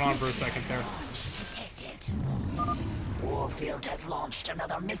what was going on for a second there. Launch detected. Warfield has launched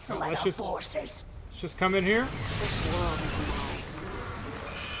another missile Let's at our just- forces. Let's just come in here. This world is mine.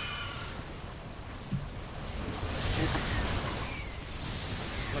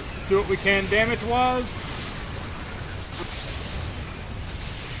 Let's do what we can damage-wise.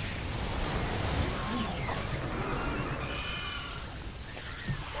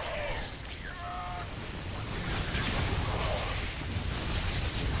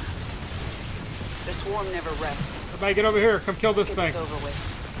 The swarm never rests. Everybody get over here. Come kill this Get thing. this over with.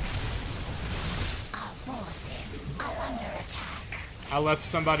 Our forces are under attack. I left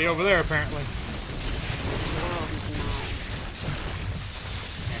somebody over there, apparently. This world is mine.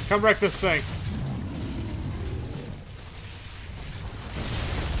 Come wreck this thing.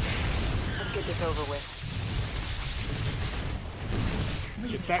 Let's get this over with.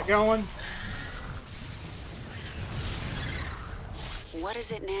 Get that going. What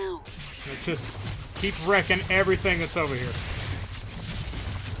is it now? Let's just keep wrecking everything that's over here.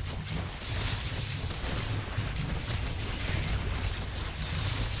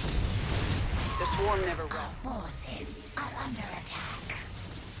 The swarm never rests. Forces are under attack.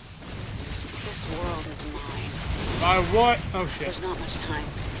 This world is mine. By what? Oh, shit. There's not much time.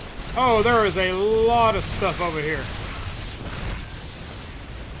 Oh, there is a lot of stuff over here.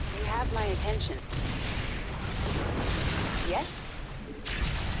 You have my attention. Yes?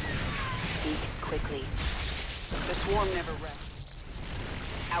 Speak quickly. The swarm never rests.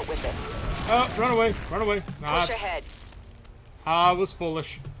 Out with it. Oh, run away. Run away. Push ahead. I was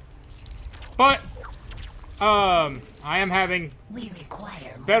foolish. But, I am having We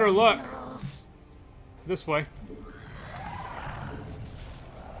require more better luck minerals. this way.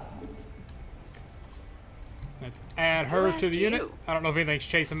 Let's add her Who to asked the unit. you? I don't know if anything's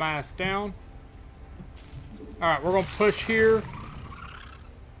chasing my ass down. Alright, we're going to push here.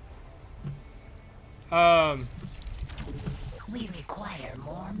 We require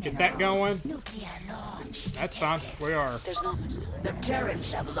more minerals. Get that going. Nuclear launch. That's fine. detected. We are. There's not much time. The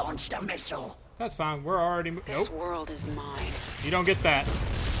Terrans have launched a missile. That's fine. We're already... This Nope. world is mine. You don't get that.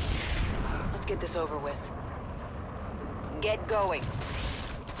 Let's get this over with. Get going.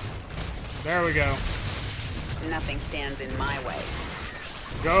 There we go. Nothing stands in my way.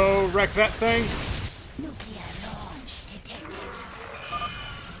 Go wreck that thing. Nuclear launch detected.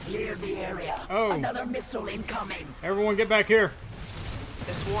 Clear the area. Oh. Another missile incoming. Everyone get back here.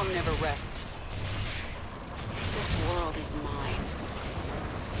 The swarm never rests. This world is mine.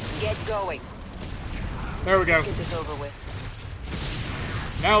 Get going. There we go. Get this over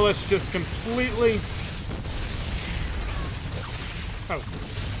with. Now let's just completely... Oh,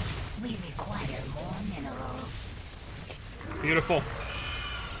 We require more minerals. beautiful.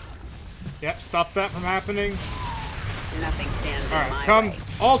 Yep, stop that from happening. Nothing stands in Alright, my come way.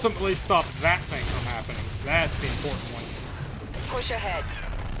 ultimately stop that thing from happening. That's the important one. Push ahead.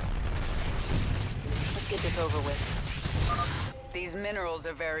 Let's get this over with. These minerals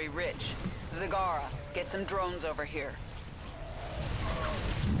are very rich. Zagara, get some drones over here.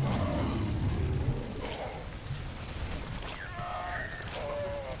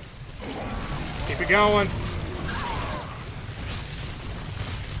 Keep it going.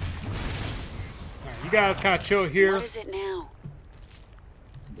 Alright, you guys kind of chill here. What is it now?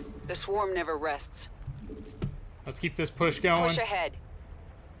 The swarm never rests. Let's keep this push going. Push ahead.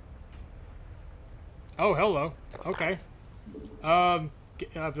 Oh, hello. Okay.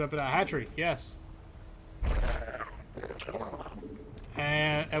 Hatchery, yes.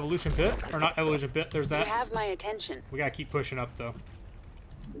 And evolution bit, or not evolution bit. There's You that. have my attention. We gotta keep pushing up though.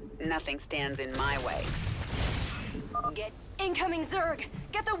 Nothing stands in my way. Get Incoming Zerg!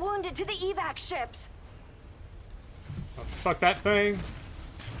 Get the wounded to the evac ships! Oh, fuck that thing.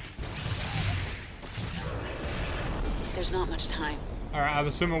 There's not much time. All right, I'm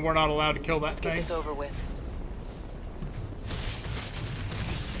assuming we're not allowed to kill that Let's get thing. this over with.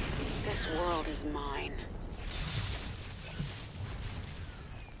 This world is mine.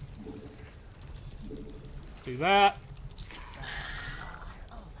 Let's do that.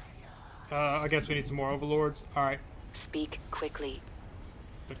 I guess we need some more overlords. All right, Speak quickly.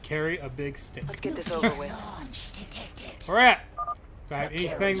 but carry a big stick. Let's get this over with. Launch detected. Where at? Do I have The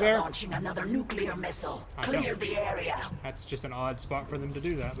anything Terrans are there? launching another nuclear missile. I Clear don't. the area. That's just an odd spot for them to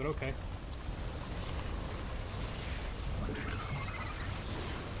do that, but okay.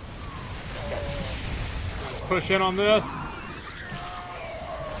 Let's push in on this.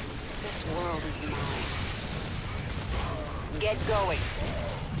 This world is mine. Get going.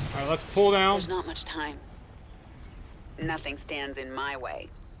 All right, let's pull down. There's not much time. Nothing stands in my way.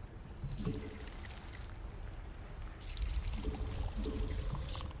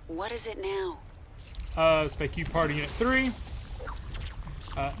 What is it now? Let's make you part of Unit 3.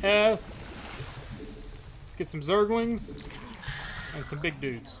 S. Let's get some Zerglings and some big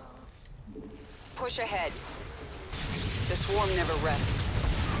dudes. Push ahead. The swarm never rests.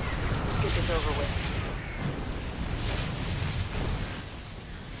 Let's get this over with.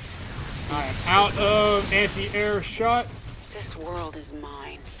 I am out of anti-air shots. This world is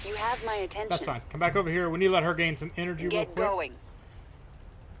mine. You have my attention. That's fine. Come back over here. We need to let her gain some energy real Get quick. going.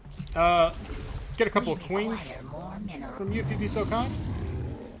 Get a couple of We queens require more minerals. from you if you'd be so kind.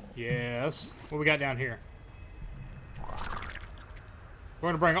 Yes. What we got down here? We're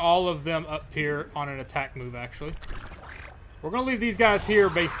going to bring all of them up here on an attack move, actually. We're going to leave these guys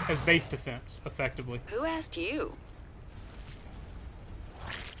here as base defense, effectively. Who asked you?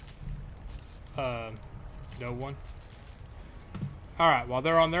 No one. Alright, while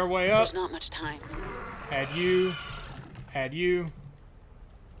they're on their way up, There's not much time. add you. Add you.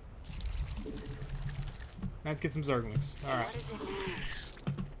 Let's get some Zerglings. Alright. What is it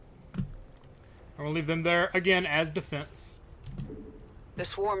now? I'm going to leave them there, again, as defense. The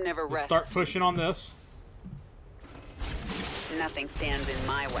swarm never Let's rests. start pushing on this. Nothing stands in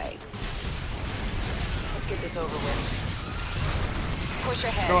my way. Let's get this over with. Push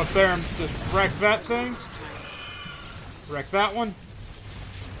ahead. Go up there and just wreck that thing. Wreck that one.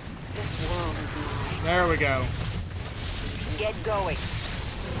 This world is mine. There we go. Get going.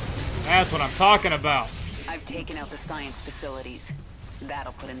 That's what I'm talking about. I've taken out the science facilities.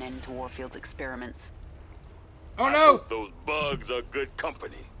 That'll put an end to Warfield's experiments. Oh I no! hope those bugs are good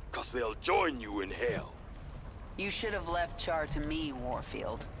company, cause they'll join you in hell. You should have left Char to me,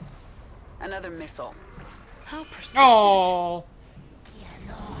 Warfield. Another missile. How persistent. Oh!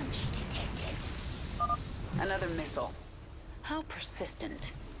 Launch detected. Another missile. How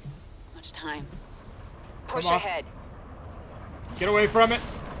persistent. Much time. Push Come on. ahead. Get away from it.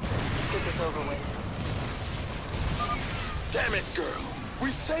 Let's get this over with. Damn it, girl.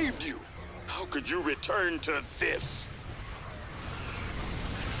 We saved you. How could you return to this?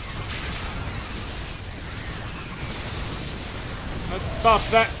 Let's stop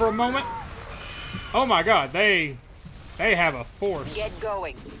that for a moment. Oh my god, they have a force. Get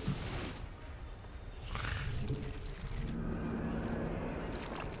going.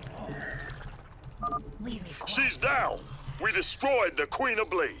 We require She's down. We destroyed the Queen of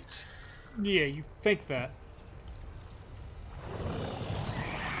Blades. Yeah, you think that.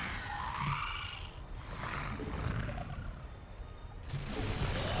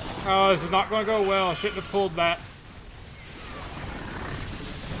 Oh, this is not going to go well. I shouldn't have pulled that.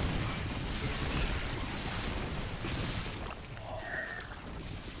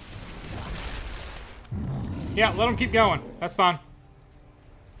 Yeah, let them keep going. That's fine.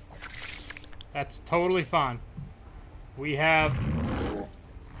 That's totally fine. We have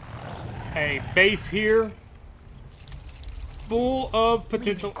a base here full of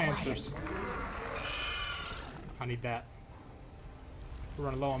potential answers. I need that. We're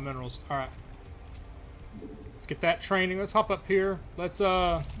running low on minerals. Alright. Let's get that training. Let's hop up here. Let's,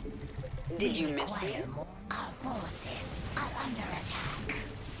 Did you miss me? Our forces are under attack.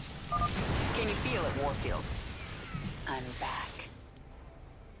 Can you feel it, Warfield? I'm back.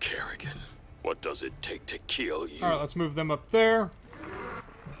 Kerrigan, what does it take to kill you? Alright, let's move them up there.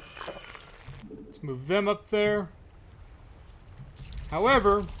 Let's move them up there.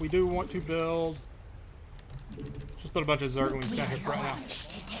 However, we do want to build... Just put a bunch of Zerglings down here for right now.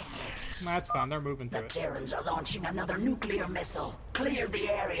 That's fine, they're moving through The it. Terrans are launching another nuclear missile. Clear the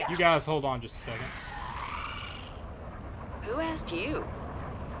area. You guys hold on just a second. Who asked you?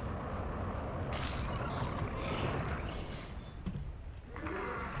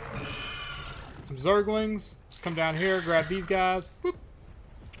 Some Zerglings. Let's come down here, grab these guys. Boop.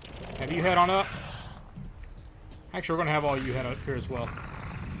 Have you head on up? Actually, we're going to have all you head up here as well.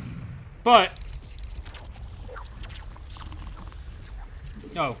 But...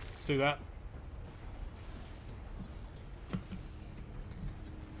 Oh, let's do that.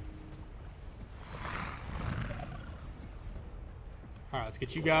 Alright, let's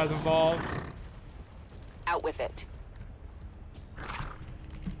get you guys involved. Out with it.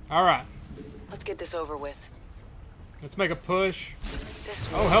 Alright, Let's get this over with. let's make a push. This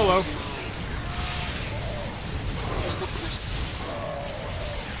Oh, hello. There's not much.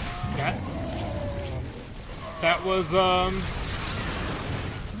 Okay. That was,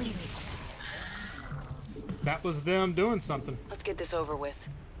 that was them doing something. Let's get this over with.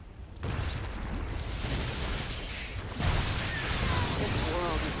 This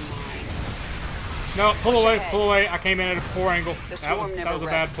world is mine. No, pull away, ahead. pull away. I came in at a poor angle. The That was, swarm that never was a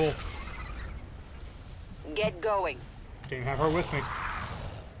bad pull. rests. Get going. Didn't have her with me.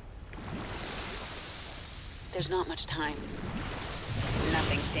 There's not much time.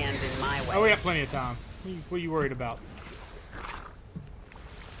 Nothing stands in my way. Oh, we got plenty of time. What are you worried about?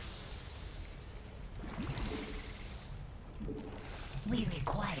 We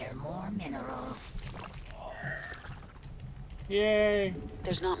require more minerals. Yay.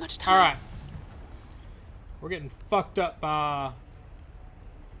 There's not much time. Alright. We're getting fucked up by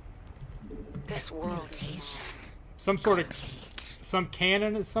This world is mine. some sort of... Some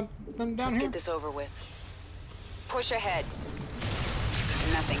cannon or something down Let's here? get this over with. Push ahead.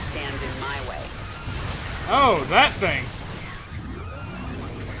 Nothing stands in my way. Oh, that thing.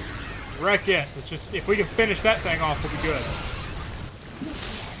 Wreck it. Let's just... If we can finish that thing off, we'll be good.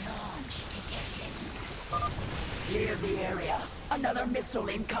 Clear the area. Another missile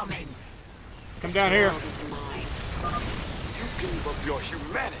incoming. Come down here. This world is mine. You gave up your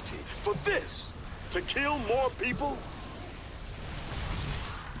humanity for this? To kill more people?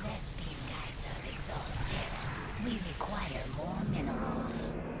 Rescue guys are exhausted. We require more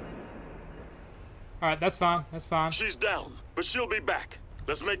minerals. Alright, that's fine. That's fine. She's down, but she'll be back.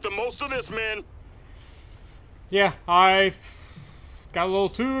 Let's make the most of this, men. Yeah, I got a little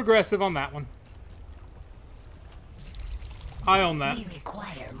too aggressive on that one. I own that. We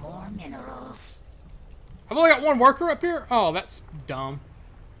require more minerals. I've only got one worker up here? Oh, that's dumb.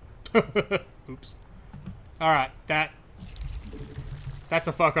 Oops. Alright, that's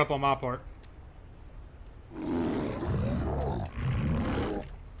a fuck up on my part.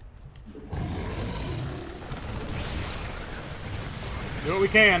 Do what we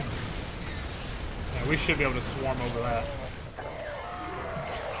can. Yeah, we should be able to swarm over that.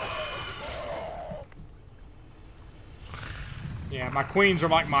 Yeah, my queens are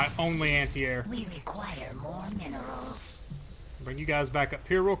like my only anti-air. We require more minerals. Bring you guys back up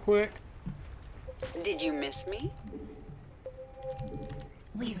here real quick. Did you miss me?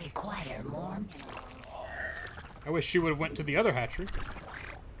 We require more minerals. I wish she would have went to the other hatchery.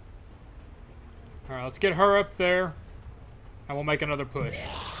 Alright, let's get her up there. And we'll make another push.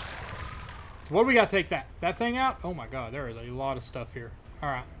 What do we got to take that thing out? Oh my god, there is a lot of stuff here.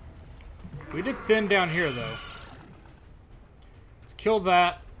 Alright. We did thin down here, though. Let's kill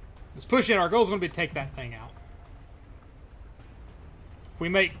that. Let's push in. Our goal is going to be to take that thing out. If we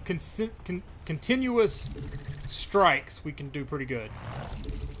make continuous strikes, we can do pretty good.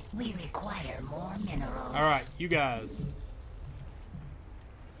 We require more minerals. Alright, you guys.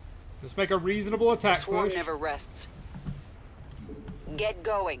 Let's make a reasonable attack The swarm push. never rests. Get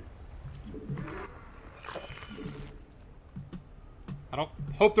going. I don't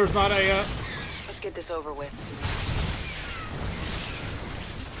hope there's not a Let's get this over with.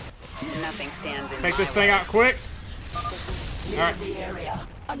 Nothing stands in take my this thing way. out quick. Alright. The area.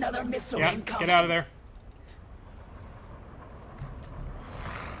 Another missile Yeah, incoming. get out of there.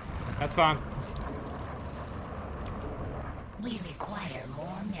 That's fine. We require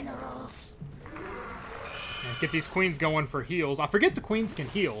more minerals. Yeah, get these queens going for heals. I forget the queens can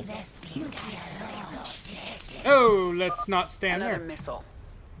heal. This launch detected. Oh, let's not stand Another there. missile.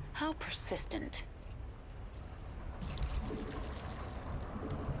 How persistent.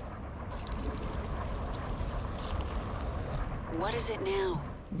 What is it now?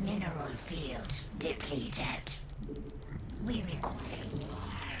 Mineral field depleted. We require.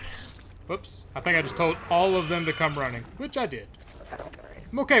 Whoops. I think I just told all of them to come running, which I did.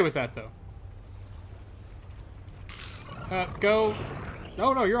 I'm okay with that, though. Go.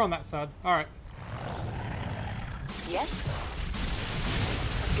 No, no, you're on that side. All right. Yes?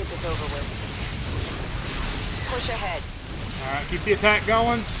 Let's get this over with. Push ahead. All right, keep the attack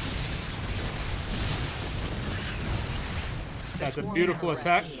going. That's a beautiful Mineral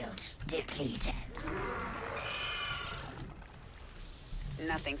attack. field depleted.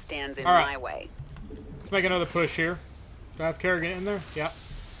 Nothing stands in All right. my way. Let's make another push here. Do I have Kerrigan in there? Yeah.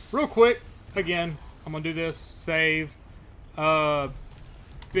 Real quick, again, I'm gonna do this. Save.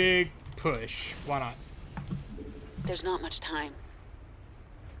 Big push. Why not? There's not much time.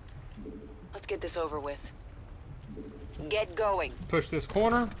 Let's get this over with. Get going. Push this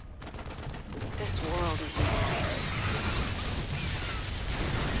corner. This world is mine.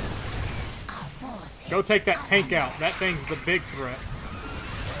 Go take that tank out. That thing's the big threat.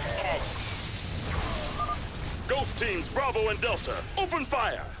 Head. Ghost teams Bravo and Delta, open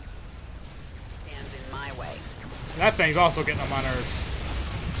fire! Stands in my way. That thing's also getting on my nerves.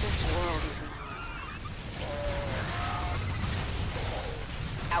 This world is mine.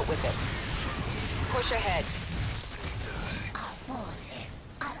 Out with it. Push ahead. Our forces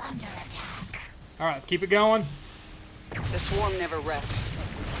are under attack. All right, let's keep it going. The swarm never rests.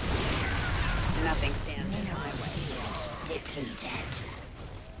 Nothing stands in Mineral my way. field depleted.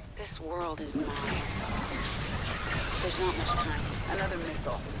 This world is mine. There's not much time. Another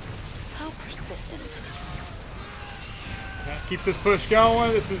missile. How persistent. Yeah, keep this push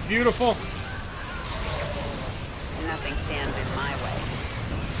going. This is beautiful. Nothing stands in my way.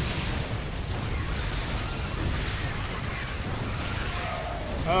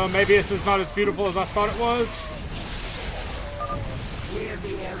 Maybe this is not as beautiful as I thought it was. Clear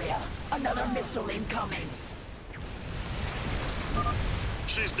the area. Another missile incoming.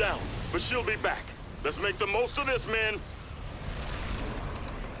 She's down, but she'll be back. Let's make the most of this, men.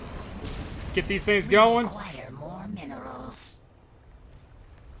 Let's get these things going. Require more minerals.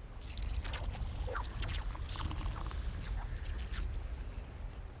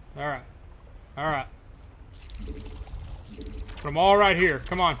 All right. All right. Put them all right here.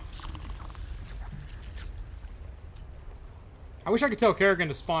 Come on. I wish I could tell Kerrigan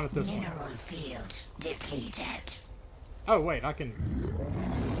to spawn at this one. Mineral field depleted. Oh, wait. I can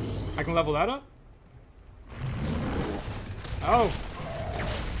level that up? Oh.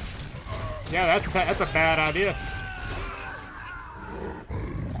 Yeah, that's a bad idea.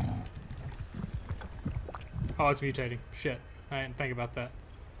 Oh, it's mutating. Shit. I didn't think about that.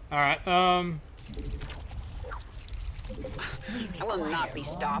 Alright, I will Require not be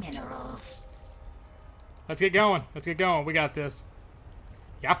more stopped. Minerals. let's get going. Let's get going. We got this.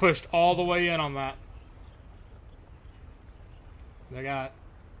 Yeah, I pushed all the way in on that. They got...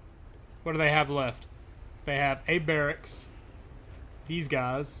 What do they have left? They have a barracks. These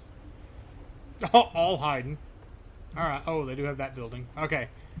guys. All hiding. Alright. Oh, they do have that building. Okay.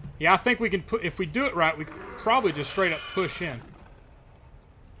 Yeah, I think we can put... If we do it right, we could probably just straight up push in.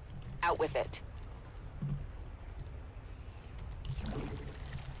 Out with it.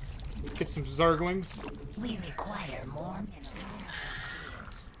 Let's get some Zerglings. We require more minerals.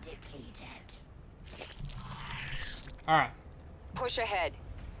 Depleted. Alright. Push ahead.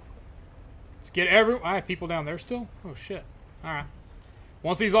 Let's get I have people down there still? Oh, shit. Alright.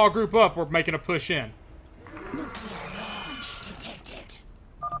 Once these all group up, we're making a push in. Nuclear launch detected.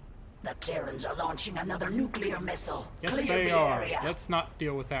 The Terrans are launching another nuclear missile. Yes, Clear they the are. area. Let's not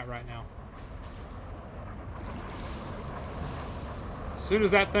deal with that right now. As soon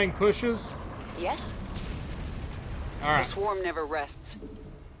as that thing pushes... Yes? The Alright. swarm never rests.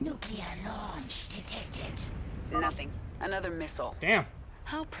 Nuclear launch detected. Nothing. Another missile. Damn.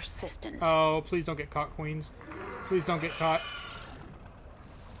 How persistent. Oh, please don't get caught, Queens. Please don't get caught.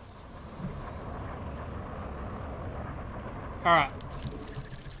 Alright.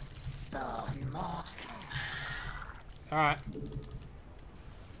 Spawn more. Alright.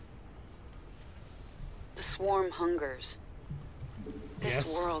 The swarm hungers. This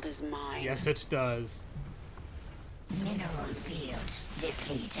Yes. world is mine. Yes, it does. Mineral field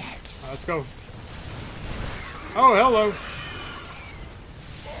depleted. Let's go. Oh, hello.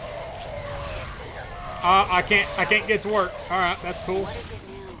 I can't get to work. Alright, that's cool. What is it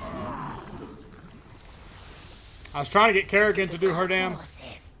now? I was trying to get Kerrigan to do her damn...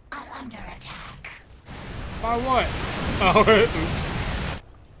 Forces are under attack. By what? Oh, oops.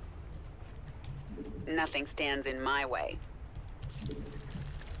 Nothing stands in my way.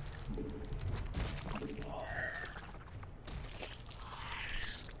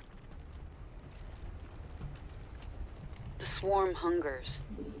 The swarm hungers.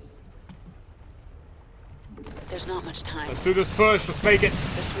 There's not much time. Let's do this push. Let's make it.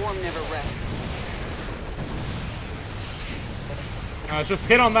 The swarm never rests. Let's just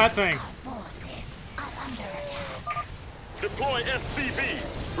hit on that thing. Forces are under attack. Deploy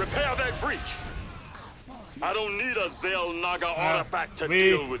SCVs. Repair that breach. I don't need a Zell Naga artifact to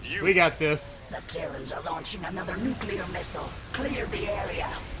deal with you. We got this. The Terrans are launching another nuclear missile. Clear the area.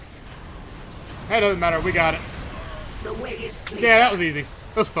 That doesn't matter. We got it. The way is clear. Yeah, that was easy.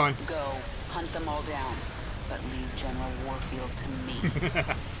 That was fun. Go. Hunt them all down. But leave General Warfield to me.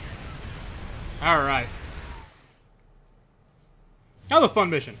 Alright. That was a fun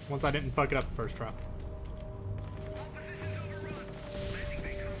mission, once I didn't fuck it up the first try.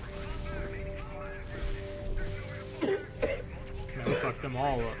 Now we fucked them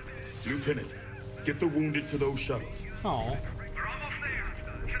all up. Lieutenant, get the wounded to those shuttles. Aw. We're almost there.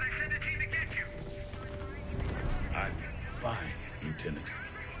 Should I send a team to get you? I'm fine, Lieutenant.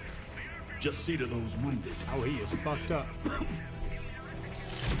 Just see to those wounded. Oh, he is fucked up.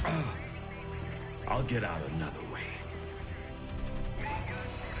 I'll get out another way.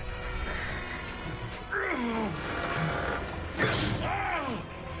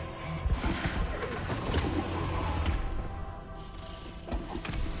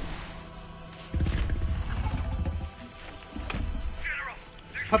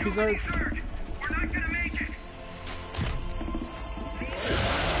 Puppies are... We're not gonna make it.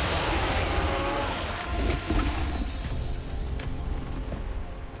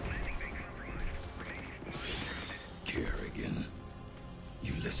 Kerrigan,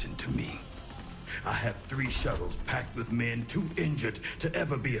 you listen to me. I have 3 shuttles packed with men too injured to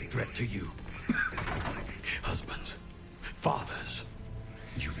ever be a threat to you. Husbands, fathers,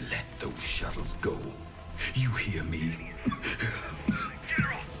 you let those shuttles go. You hear me?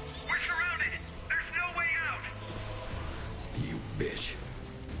 General, we're surrounded. There's no way out. You bitch.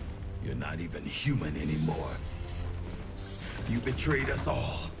 You're not even human anymore. You betrayed us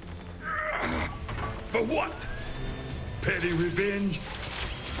all. For what? Petty revenge?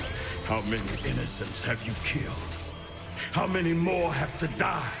 How many innocents have you killed? How many more have to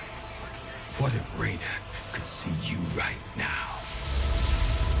die? What if Raina could see you right now?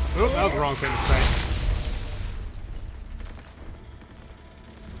 Oh, that was the wrong thing to say.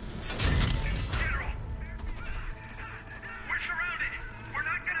 General, we're surrounded. We're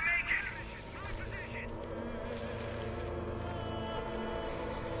not gonna make it.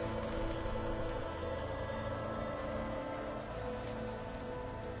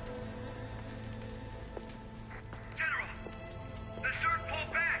 General, the Zerg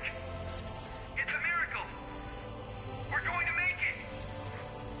pulled back. It's a miracle. We're going to make it.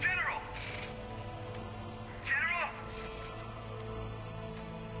 General! General!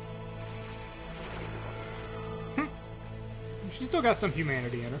 She's still got some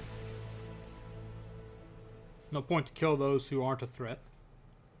humanity in her. No point to kill those who aren't a threat.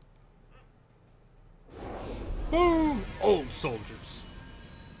 Boom! Old soldiers.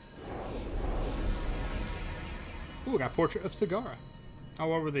 Ooh, got Portrait of Sagara. Oh,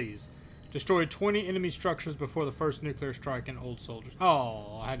 what were these? Destroyed 20 enemy structures before the first nuclear strike in Old Soldiers.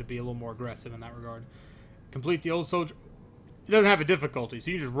 Oh, I had to be a little more aggressive in that regard. Complete the Old Soldier. It doesn't have a difficulty,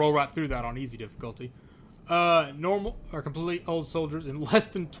 so you just roll right through that on easy difficulty. Normal, or complete Old Soldiers in less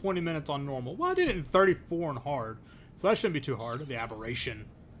than 20 minutes on normal. Well, I did it in 34 on hard, so that shouldn't be too hard. The Aberration.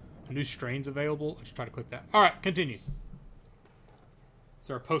 New strains available. Let's try to click that. Alright, continue. Is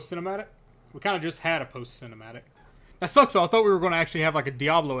there a post-cinematic? We kind of just had a post-cinematic. That sucks though. I thought we were going to actually have like a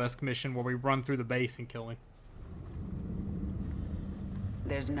Diablo-esque mission where we run through the base and kill him.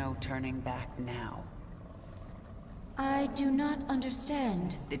 There's no turning back now. I do not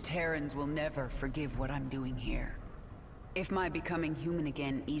understand. The Terrans will never forgive what I'm doing here. If my becoming human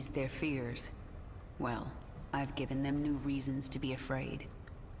again eased their fears, well, I've given them new reasons to be afraid.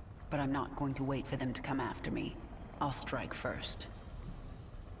 But I'm not going to wait for them to come after me. I'll strike first.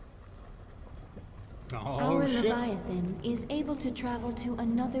 Oh, Our shit. Leviathan is able to travel to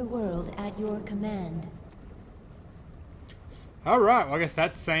another world at your command. Alright, well I guess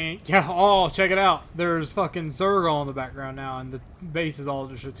that's saying... Yeah, oh, check it out. There's fucking Zergo in the background now, and the base is all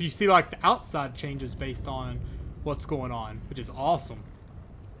just... So you see, like, the outside changes based on what's going on, which is awesome.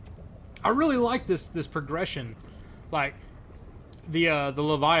 I really like this progression. Like, the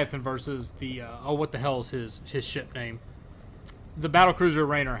Leviathan versus the... oh, what the hell is his ship name? The battlecruiser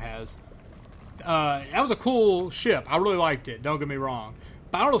Raynor has. That was a cool ship. I really liked it, don't get me wrong.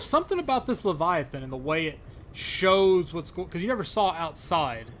 But I don't know, something about this Leviathan and the way it shows what's going, because you never saw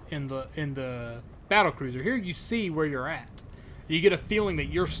outside in the battlecruiser. Here you see where you're at. You get a feeling that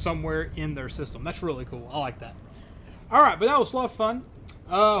you're somewhere in their system. That's really cool. I like that. Alright, but that was a lot of fun.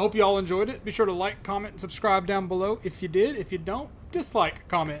 Hope you all enjoyed it. Be sure to like, comment, and subscribe down below if you did. If you don't, dislike,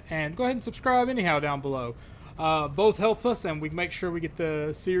 comment, and go ahead and subscribe anyhow down below. Both help us, and we make sure we get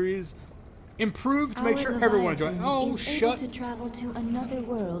the series improved to make sure everyone enjoys. Oh, shut! To travel to another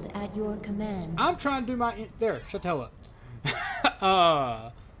world at your command. I'm trying to do my there. Shut the hell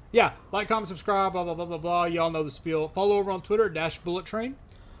up. Yeah, like, comment, subscribe, blah blah blah blah blah. Y'all know the spiel. Follow over on Twitter @bullettrain.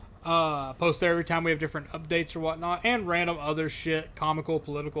 Post there every time we have different updates or whatnot, and random other shit, comical,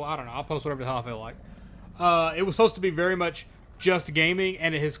 political. I don't know. I'll post whatever the hell I feel like. It was supposed to be very much just gaming,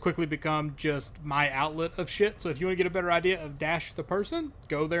 and it has quickly become just my outlet of shit. So if you want to get a better idea of Dash the person,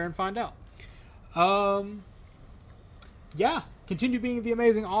 go there and find out. Yeah, continue being the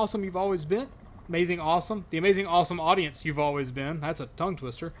amazing awesome you've always been. Amazing awesome. The amazing awesome audience you've always been. That's a tongue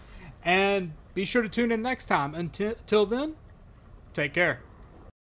twister. And be sure to tune in next time. Until then, take care.